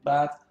bit,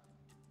 but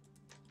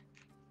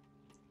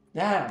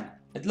damn,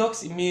 it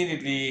looks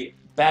immediately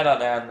better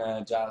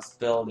than just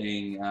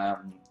building, I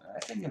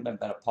think I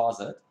better pause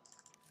it,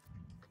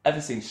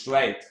 everything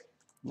straight.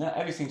 Yeah,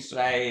 everything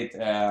straight.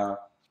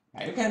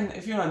 You can,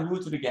 if you're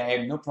new to the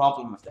game, no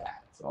problem with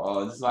that.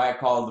 So this is why I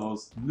call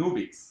those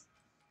newbies.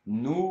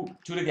 New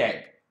to the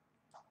game.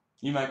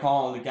 You might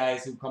call the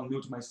guys who come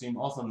new to my stream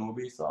also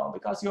newbies, so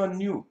because you're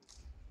new.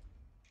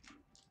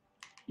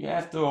 You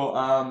have to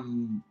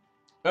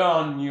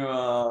earn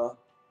your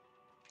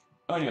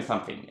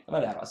something,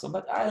 whatever. So,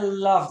 but I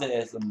love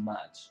this so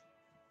much.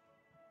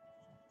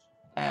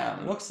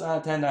 Looks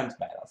 10 times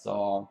better.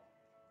 So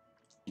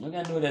you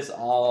can do this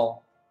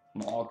all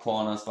in all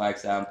corners, for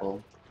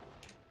example.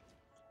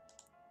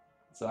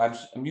 So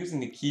I'm using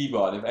the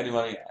keyboard. If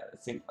anybody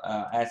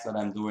asks what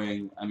I'm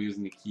doing, I'm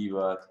using the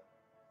keyboard.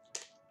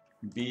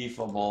 B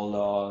for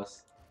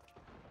boulders,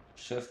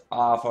 Shift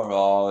R for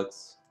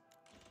roads.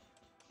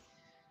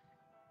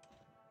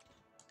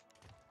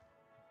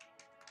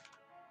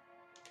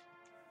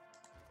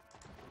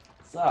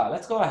 So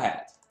let's go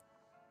ahead.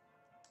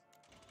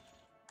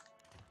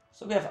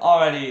 So we have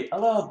already a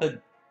little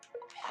bit,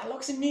 it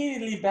looks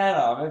immediately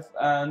better with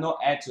no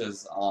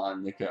edges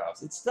on the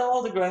curves. It's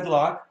still the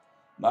gridlock,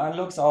 but it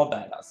looks all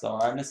better. So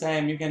I'm the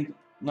same, you can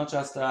not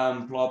just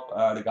plop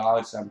the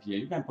garbage dump here,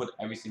 you can put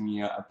everything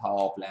here, a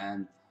power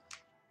plant,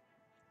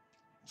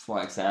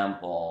 for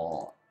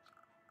example.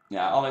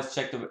 Yeah, always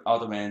check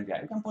out the wind.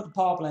 Yeah, you can put a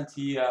power plant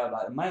here,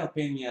 but in my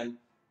opinion,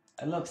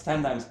 it looks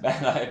 10 times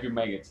better if you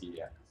make it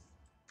here.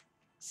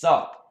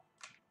 So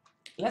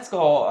let's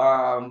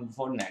go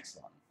for the next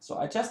one. So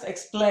I just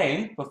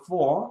explained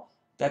before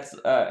that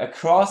a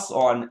cross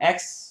or an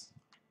X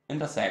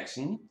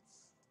intersection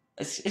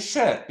it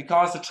should,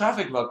 because the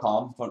traffic will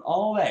come from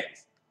all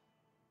ways.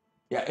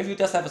 Yeah, if you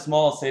just have a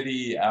small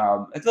city,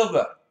 it will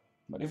work.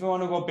 But if you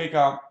want to go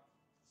bigger,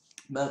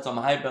 build some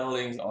high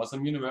buildings or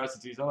some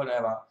universities or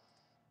whatever,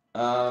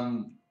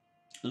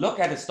 look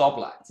at the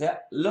stoplights. Yeah,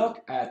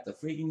 look at the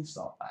freaking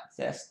stoplights.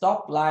 There are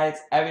stoplights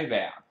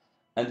everywhere.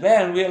 And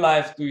where in real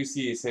life do you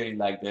see a city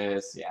like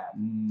this? Yeah,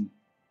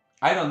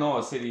 I don't know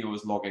a city who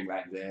is looking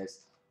like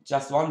this.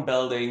 Just one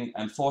building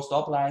and 4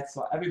 stoplights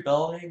for every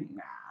building?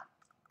 Nah,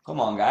 come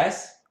on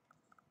guys.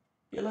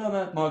 Be a little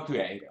bit more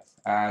creative.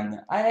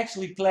 And I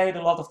actually played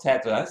a lot of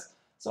Tetris.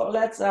 So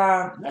let's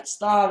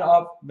start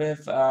off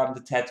with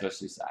the Tetris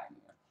design.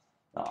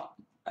 Now,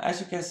 as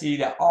you can see,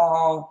 they're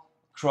all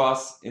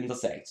cross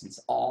intersections,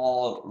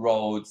 all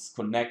roads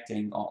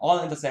connecting, or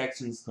all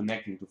intersections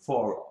connecting to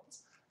 4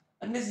 roads.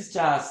 And this is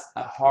just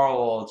a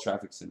horrible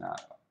traffic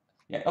scenario.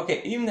 Yeah,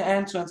 okay, even the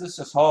entrance is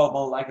just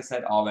horrible, like I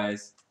said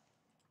always.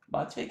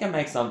 But we can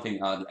make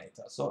something out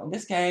later. So in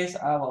this case,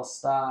 I will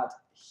start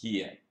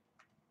here.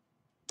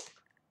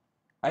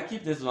 I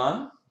keep this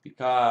one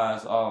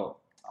because of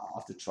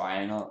the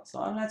triangle. So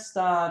let's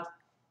start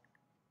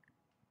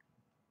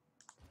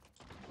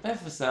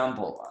with a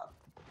sample one.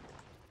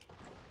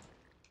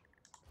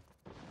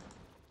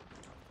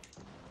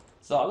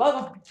 So a lot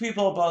of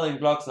people building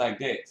blocks like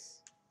this.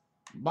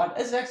 But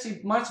it's actually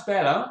much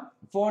better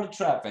for the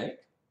traffic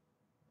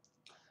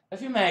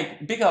if you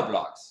make bigger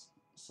blocks.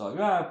 So you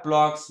have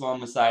blocks from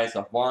the size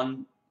of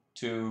 1,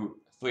 2,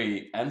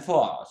 3, and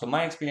 4. So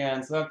my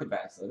experience worked the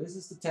best. So this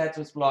is the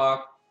Tetris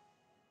block.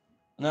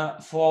 Now,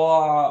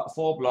 4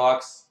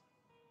 blocks.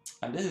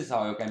 And this is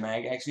how you can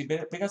make actually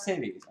bigger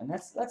cities. And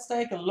let's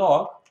take a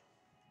look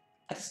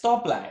at the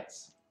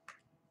stoplights.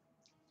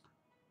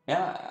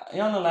 Yeah,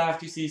 here on the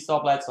left you see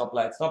stoplight,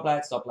 stoplight,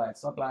 stoplight, stoplight,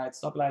 stoplight,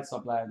 stoplight,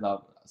 stoplight,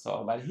 stoplight.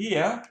 So, but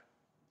here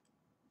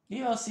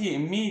you will see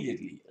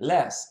immediately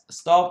less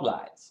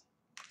stoplights.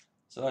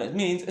 So it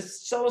means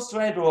it's still a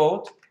straight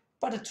road,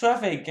 but the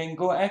traffic can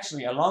go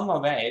actually a longer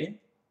way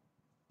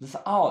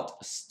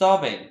without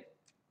stopping.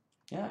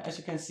 Yeah, as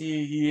you can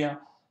see here,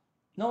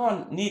 no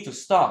one need to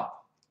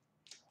stop.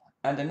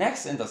 And the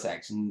next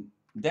intersection,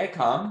 they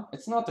come,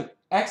 it's not the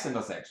X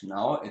intersection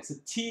now, it's a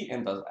T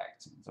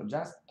intersection. So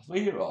just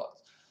 3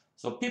 roads.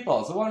 So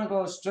people who want to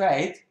go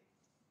straight,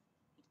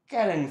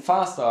 getting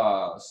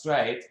faster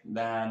straight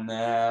than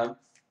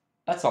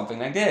that's something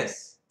like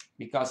this.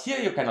 Because here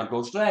you cannot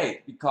go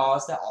straight,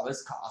 because there are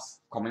always cars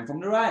coming from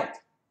the right.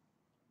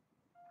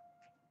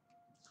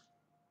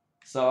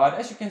 So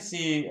as you can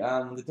see,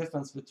 the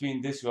difference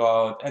between this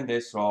road and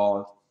this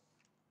road,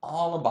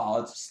 all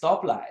about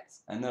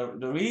stoplights. And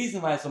the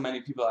reason why so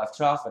many people have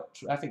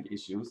traffic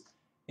issues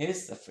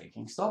is the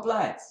freaking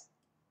stoplights.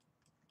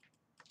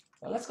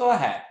 So let's go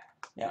ahead.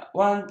 Yeah,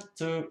 1,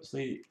 2,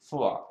 3,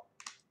 4.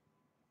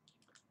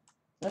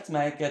 Let's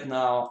make it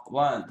now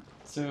 1,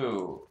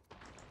 2,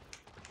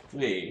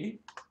 3,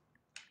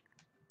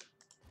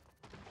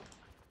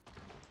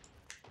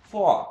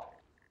 4.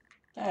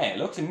 Hey, it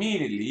looks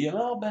immediately a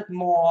little bit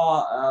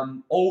more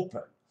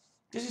open.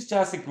 This is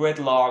just a grid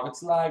lock.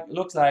 Looks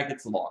like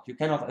it's locked. You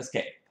cannot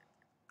escape.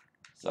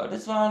 So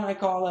this one I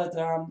call it.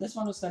 This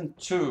one is then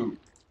 2,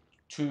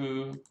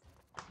 2,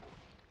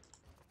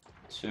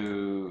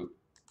 2,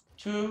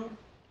 2.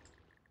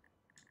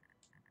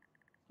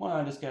 Well,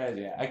 in this case,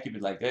 yeah, I keep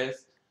it like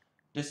this.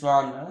 This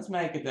one, let's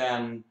make it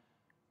then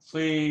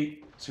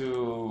 3,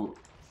 2,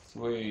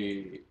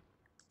 3,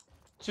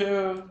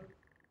 2.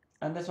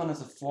 And this one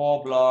is a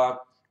 4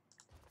 block.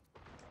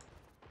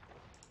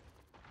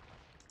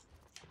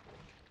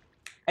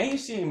 And you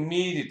see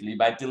immediately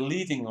by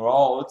deleting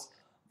roads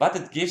what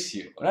it gives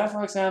you.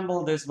 For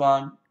example, this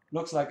one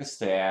looks like a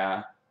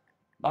stair,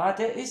 but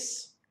there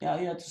is,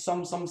 yeah,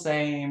 some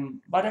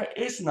same, but there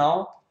is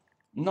now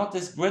not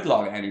this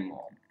gridlock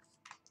anymore.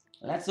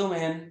 Let's zoom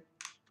in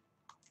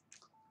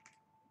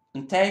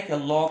and take a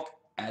look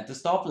at the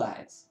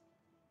stoplights.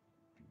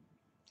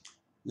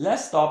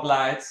 Less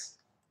stoplights,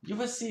 you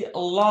will see a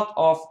lot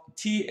of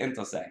T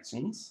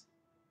intersections,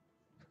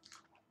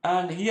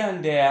 and here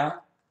and there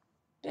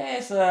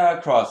is a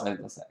cross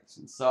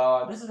intersection.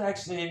 So this is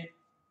actually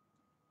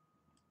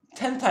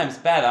 10 times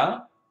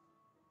better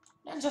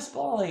than just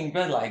following a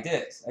grid like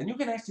this. And you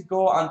can actually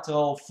go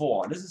until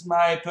 4. This is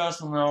my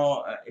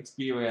personal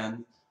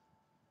experience.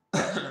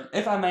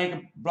 If I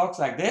make blocks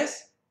like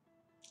this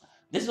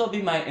will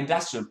be my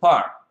industrial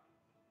park.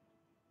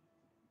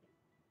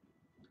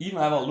 Even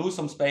I will lose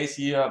some space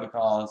here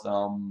because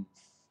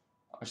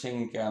I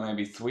think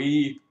maybe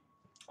 3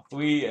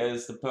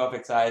 is the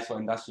perfect size for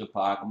industrial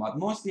park. But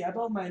mostly I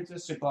build my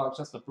industrial park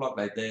just a block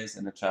like this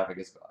and the traffic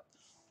is good.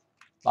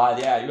 But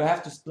yeah, you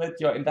have to split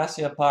your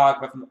industrial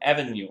park with an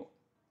avenue,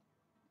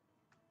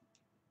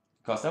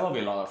 because there will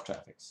be a lot of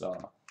traffic. So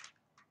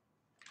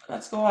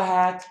let's go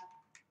ahead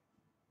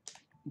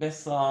with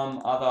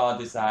some other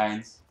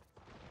designs.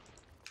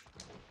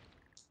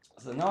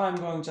 So now I'm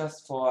going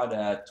just for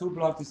the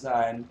 2-block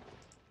design.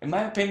 In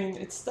my opinion,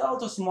 it's still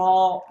too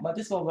small, but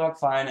this will work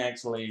fine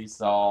actually.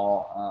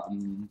 So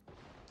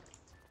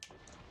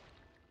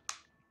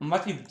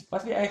what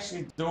we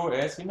actually do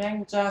is we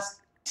make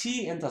just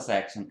T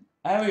intersection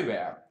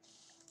everywhere.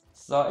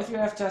 So if you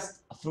have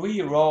just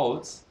 3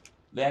 roads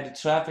where the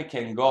traffic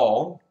can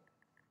go,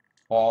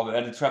 or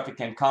where the traffic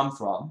can come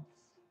from,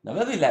 there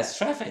will be less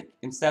traffic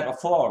instead of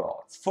 4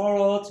 roads. 4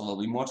 roads will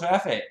be more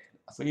traffic.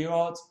 3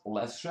 roads,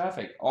 less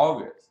traffic,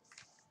 obvious.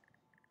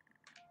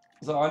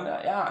 So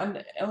yeah,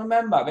 and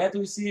remember, where do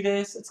you see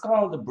this? It's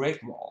called the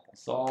brick wall.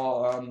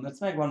 So let's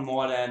make one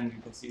more, then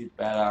you can see it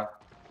better.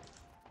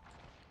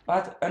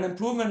 But an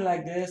improvement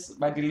like this,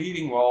 by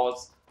deleting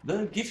roads,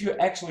 will give you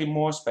actually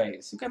more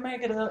space. You can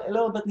make it a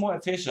little bit more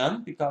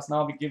efficient, because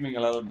now we're giving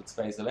a little bit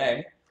space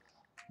away.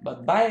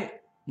 But by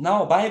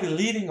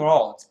deleting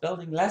roads,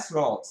 building less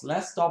roads,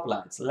 less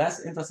stoplights,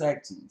 less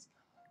intersections.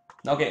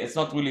 Okay, it's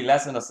not really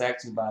less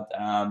intersections, but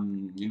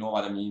you know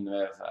what I mean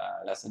with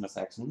less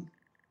intersections.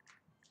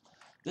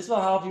 This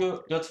will help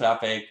your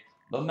traffic,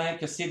 will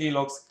make your city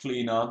looks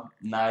cleaner,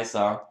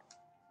 nicer,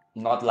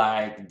 not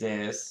like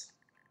this.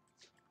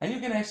 And you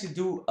can actually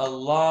do a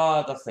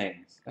lot of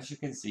things. As you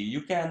can see,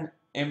 you can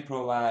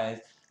improvise.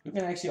 You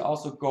can actually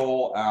also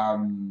go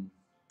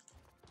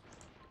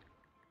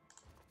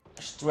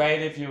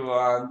straight if you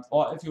want,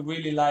 or if you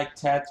really like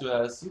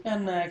Tetris, you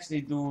can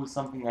actually do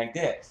something like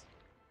this.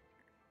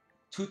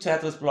 2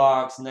 Tetris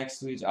blocks next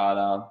to each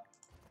other.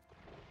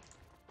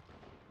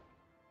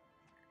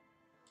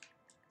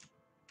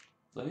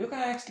 So you can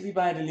actually,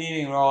 by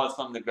deleting roads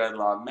from the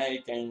gridlock,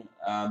 making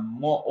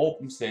more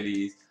open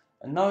cities.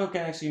 And now you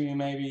can actually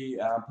maybe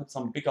put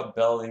some bigger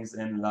buildings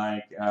in,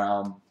 like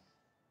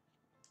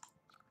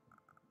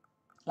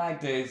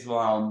this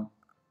one.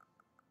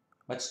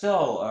 But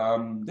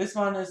still, this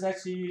one is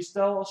actually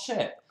still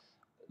shit.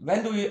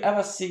 When do you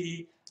ever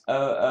see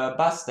a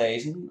bus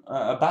station,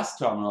 a bus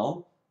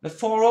terminal, with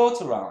 4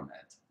 roads around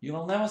it? You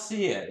will never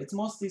see it. It's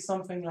mostly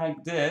something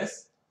like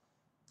this.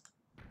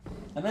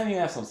 And then you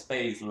have some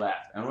space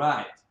left and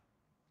right.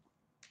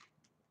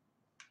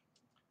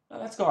 Now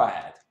let's go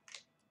ahead.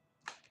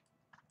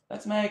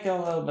 Let's make it a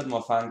little bit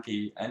more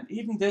funky, and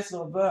even this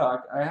will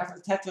work. I have a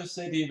Tetris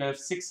city with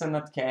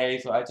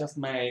 600k, so I just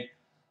made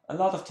a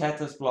lot of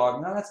Tetris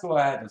block. Now let's go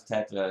ahead with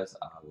Tetris.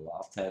 I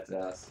love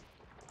Tetris.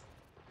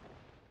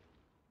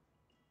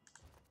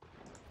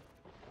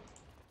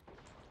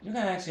 You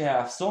can actually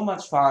have so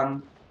much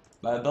fun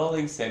by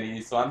building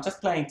cities. So I'm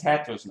just playing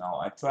Tetris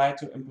now. I try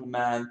to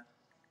implement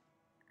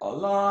a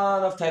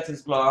lot of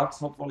Tetris blocks.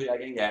 Hopefully I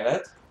can get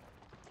it.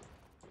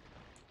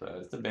 So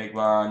it's the big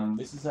one.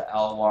 This is the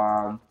L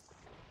one.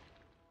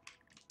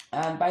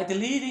 And by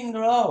deleting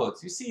the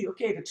roads, you see,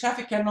 okay, the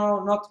traffic can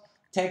now not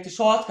take the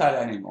shortcut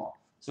anymore.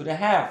 So they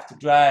have to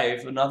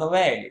drive another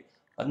way.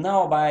 But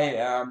now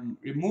by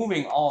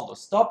removing all the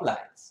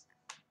stoplights,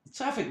 the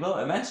traffic will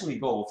eventually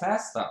go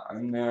faster.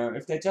 And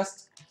if they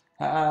just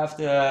have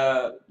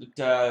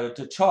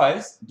the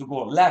choice to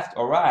go left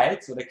or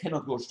right, so they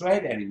cannot go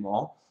straight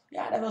anymore,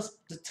 yeah,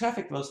 the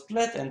traffic will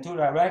split in two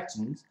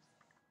directions.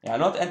 Yeah,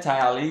 not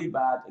entirely,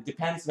 but it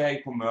depends where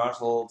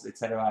commercials,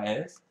 etc.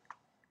 is.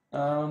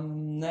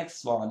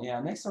 Next one, yeah,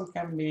 next one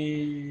can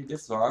be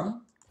this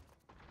one.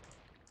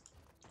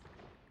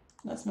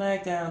 Let's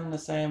make them the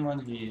same one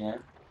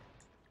here.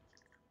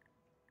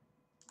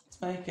 Let's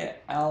make an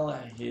L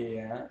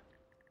here.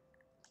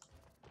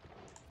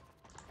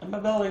 And by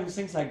building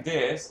things like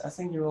this, I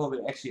think you will be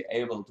actually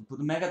able to put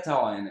a mega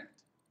tower in it.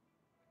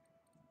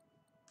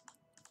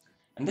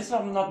 And this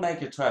will not make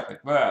your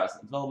traffic worse,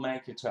 it will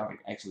make your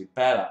traffic actually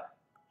better.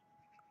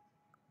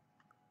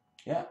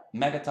 Yeah,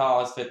 mega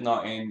towers fit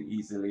now in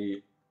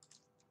easily.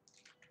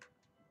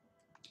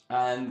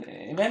 And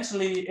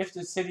eventually, if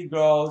the city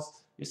grows,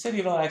 your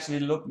city will actually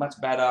look much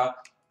better.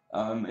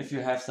 If you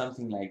have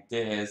something like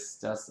this,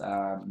 just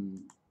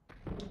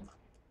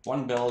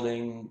one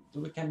building.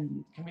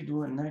 Can we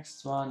do a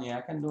next one? Yeah,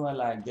 I can do it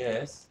like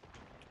this.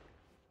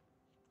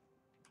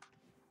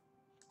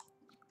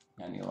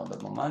 I need a little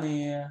bit more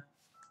money here.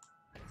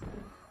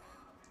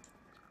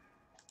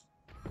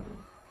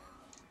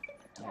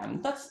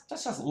 And that's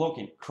just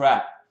looking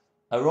crap.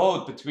 A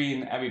road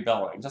between every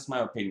building, just my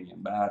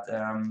opinion. But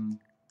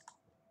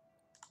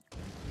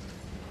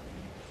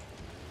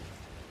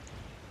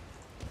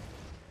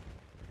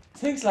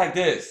things like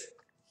this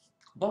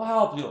will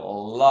help you a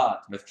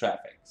lot with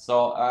traffic.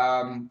 So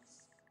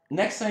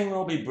next thing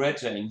will be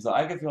bridging. So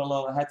I give you a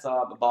little heads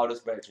up about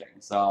this bridging.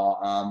 So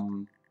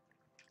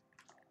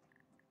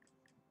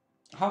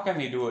how can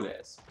we do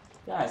this?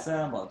 Yeah, it's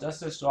simple.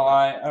 Just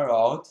destroy a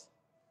road.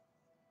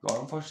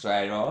 Going for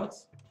straight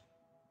roads.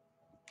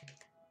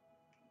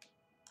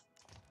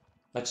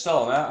 But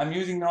still, I'm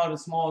using now the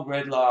small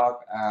gridlock,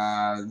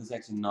 and this is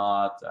actually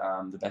not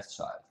the best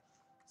choice.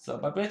 So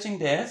by bridging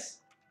this,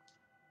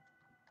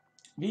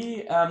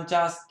 we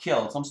just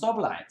killed some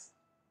stoplights.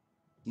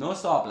 No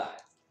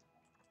stoplights.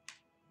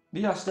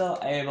 We are still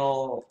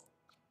able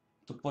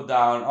to put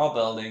down our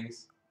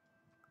buildings.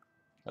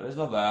 So this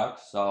will work.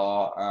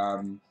 So,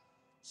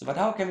 but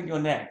how can we go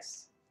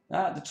next?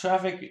 The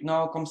traffic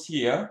now comes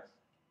here.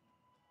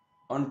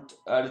 And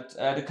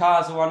the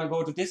cars who want to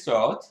go to this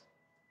road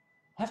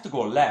have to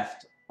go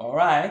left or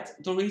right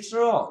to reach the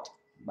road.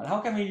 But how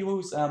can we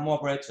use more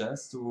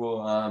bridges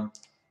to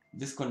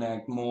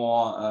disconnect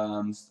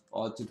more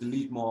or to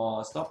delete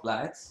more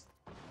stoplights?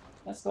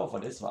 Let's go for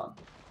this one.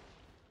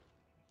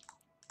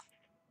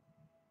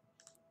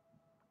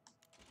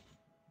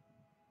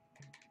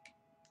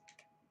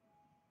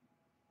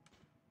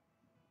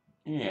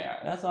 Yeah,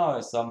 that's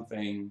always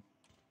something.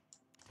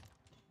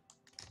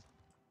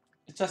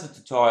 It's just a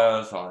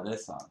tutorial for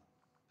this one.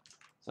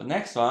 So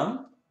next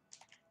one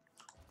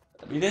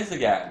will be this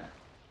again.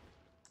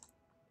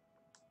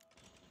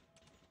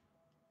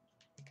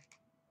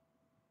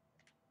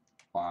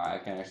 I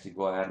can actually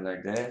go ahead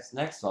like this.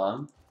 Next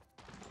one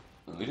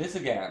will be this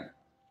again.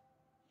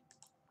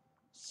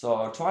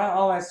 So try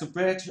always to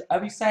bridge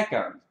every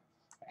second.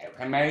 You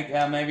can make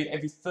maybe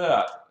every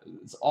third.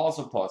 It's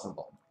also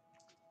possible.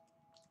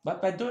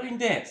 But by doing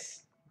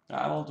this,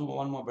 I will do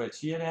one more bridge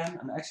here then,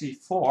 and actually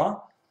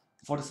 4.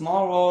 For the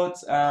small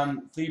roads,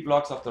 3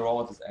 blocks of the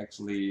road is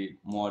actually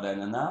more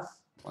than enough.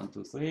 1,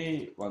 2,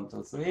 3, 1,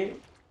 2, 3.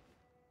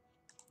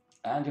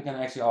 And you can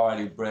actually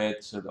already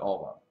bridge it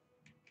over.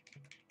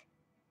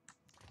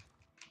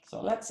 So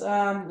let's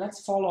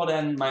follow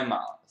then my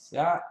mouse.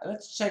 Yeah,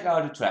 let's check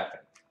out the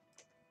traffic.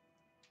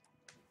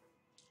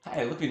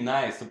 Hey, it would be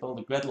nice to build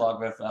a gridlock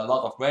with a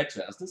lot of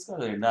bridges. This is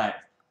really nice.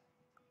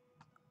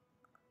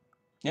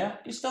 Yeah,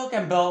 you still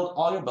can build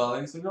all your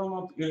buildings, so you will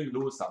not really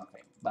lose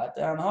something. But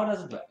how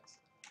does it work?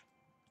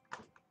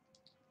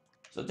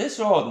 So this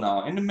road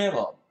now, in the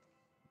middle,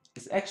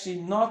 is actually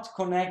not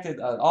connected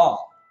at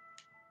all.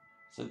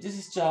 So this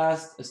is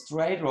just a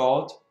straight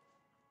road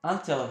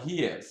until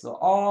here. So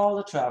all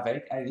the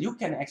traffic, and you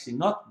can actually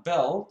not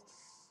build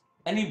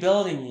any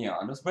building here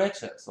on those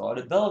bridges. So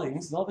the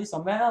buildings will be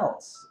somewhere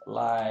else.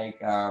 Like,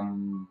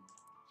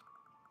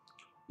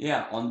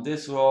 yeah, on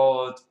this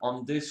road,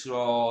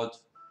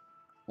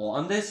 or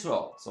on this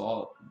road.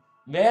 So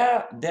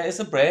where there is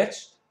a bridge,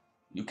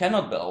 you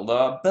cannot build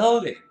a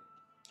building.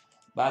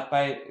 But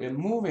by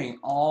removing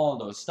all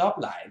those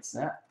stoplights,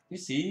 you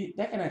see,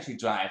 they can actually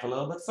drive a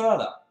little bit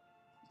further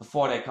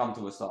before they come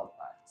to a stoplight.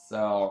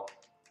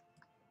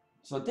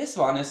 So this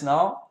one is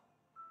now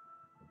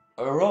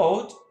a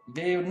road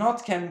where you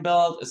not can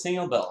build a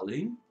single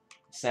building.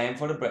 Same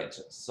for the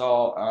bridges.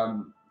 So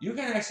you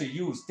can actually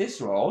use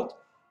this road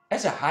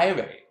as a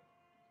highway.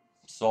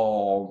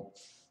 So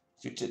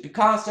the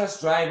car's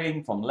just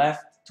driving from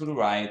left to the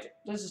right.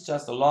 This is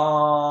just a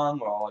long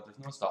road with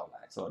no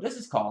stoplight. So this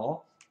is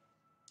called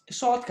a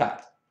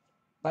shortcut.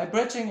 By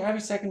bridging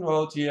every second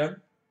road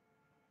here.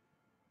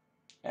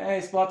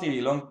 Hey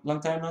Spotty,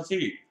 long time no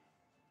see.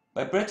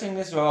 By bridging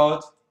this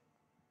road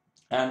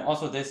and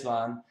also this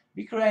one,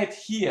 we create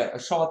here a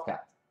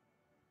shortcut.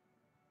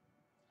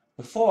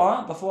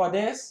 Before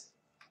this,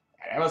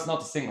 there was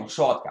not a single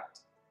shortcut.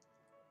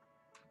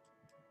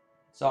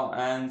 So,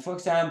 and for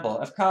example,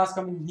 if cars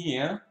come in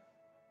here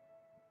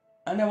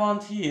and they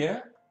want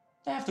here,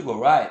 they have to go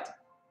right.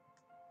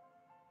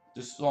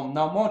 So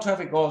now more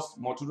traffic goes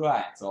more to the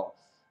right. So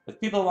if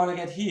people want to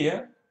get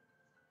here,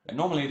 and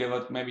normally they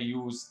would maybe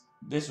use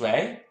this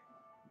way,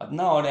 but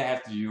now they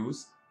have to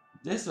use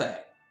this way.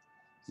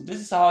 So this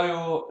is how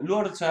you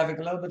lure the traffic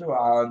a little bit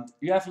around.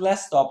 You have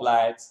less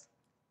stoplights.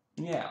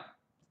 Yeah.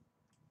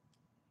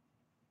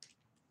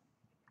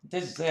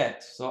 This is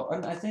it. So,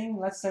 and I think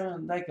let's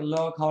take a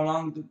look how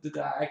long did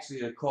I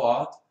actually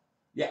record.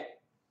 Yeah.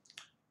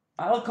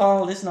 I'll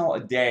call this now a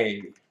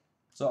day.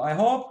 So I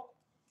hope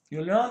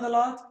you learned a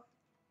lot.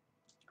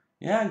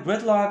 Yeah,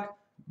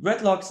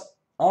 gridlocks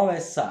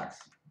always sucks.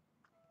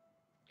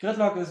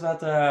 Gridlock is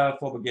what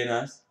for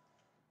beginners.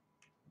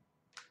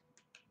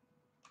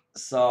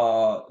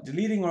 So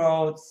deleting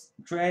roads,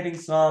 creating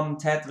some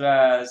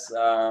Tetris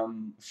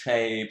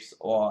shapes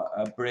or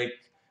a brick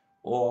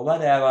or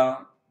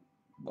whatever,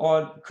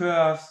 or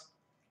curves.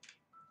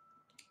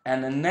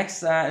 And in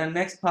the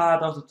next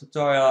part of the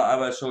tutorial, I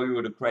will show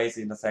you the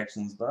crazy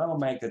intersections, but I will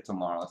make it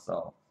tomorrow.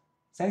 So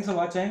thanks for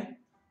watching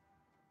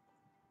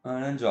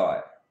and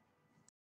enjoy.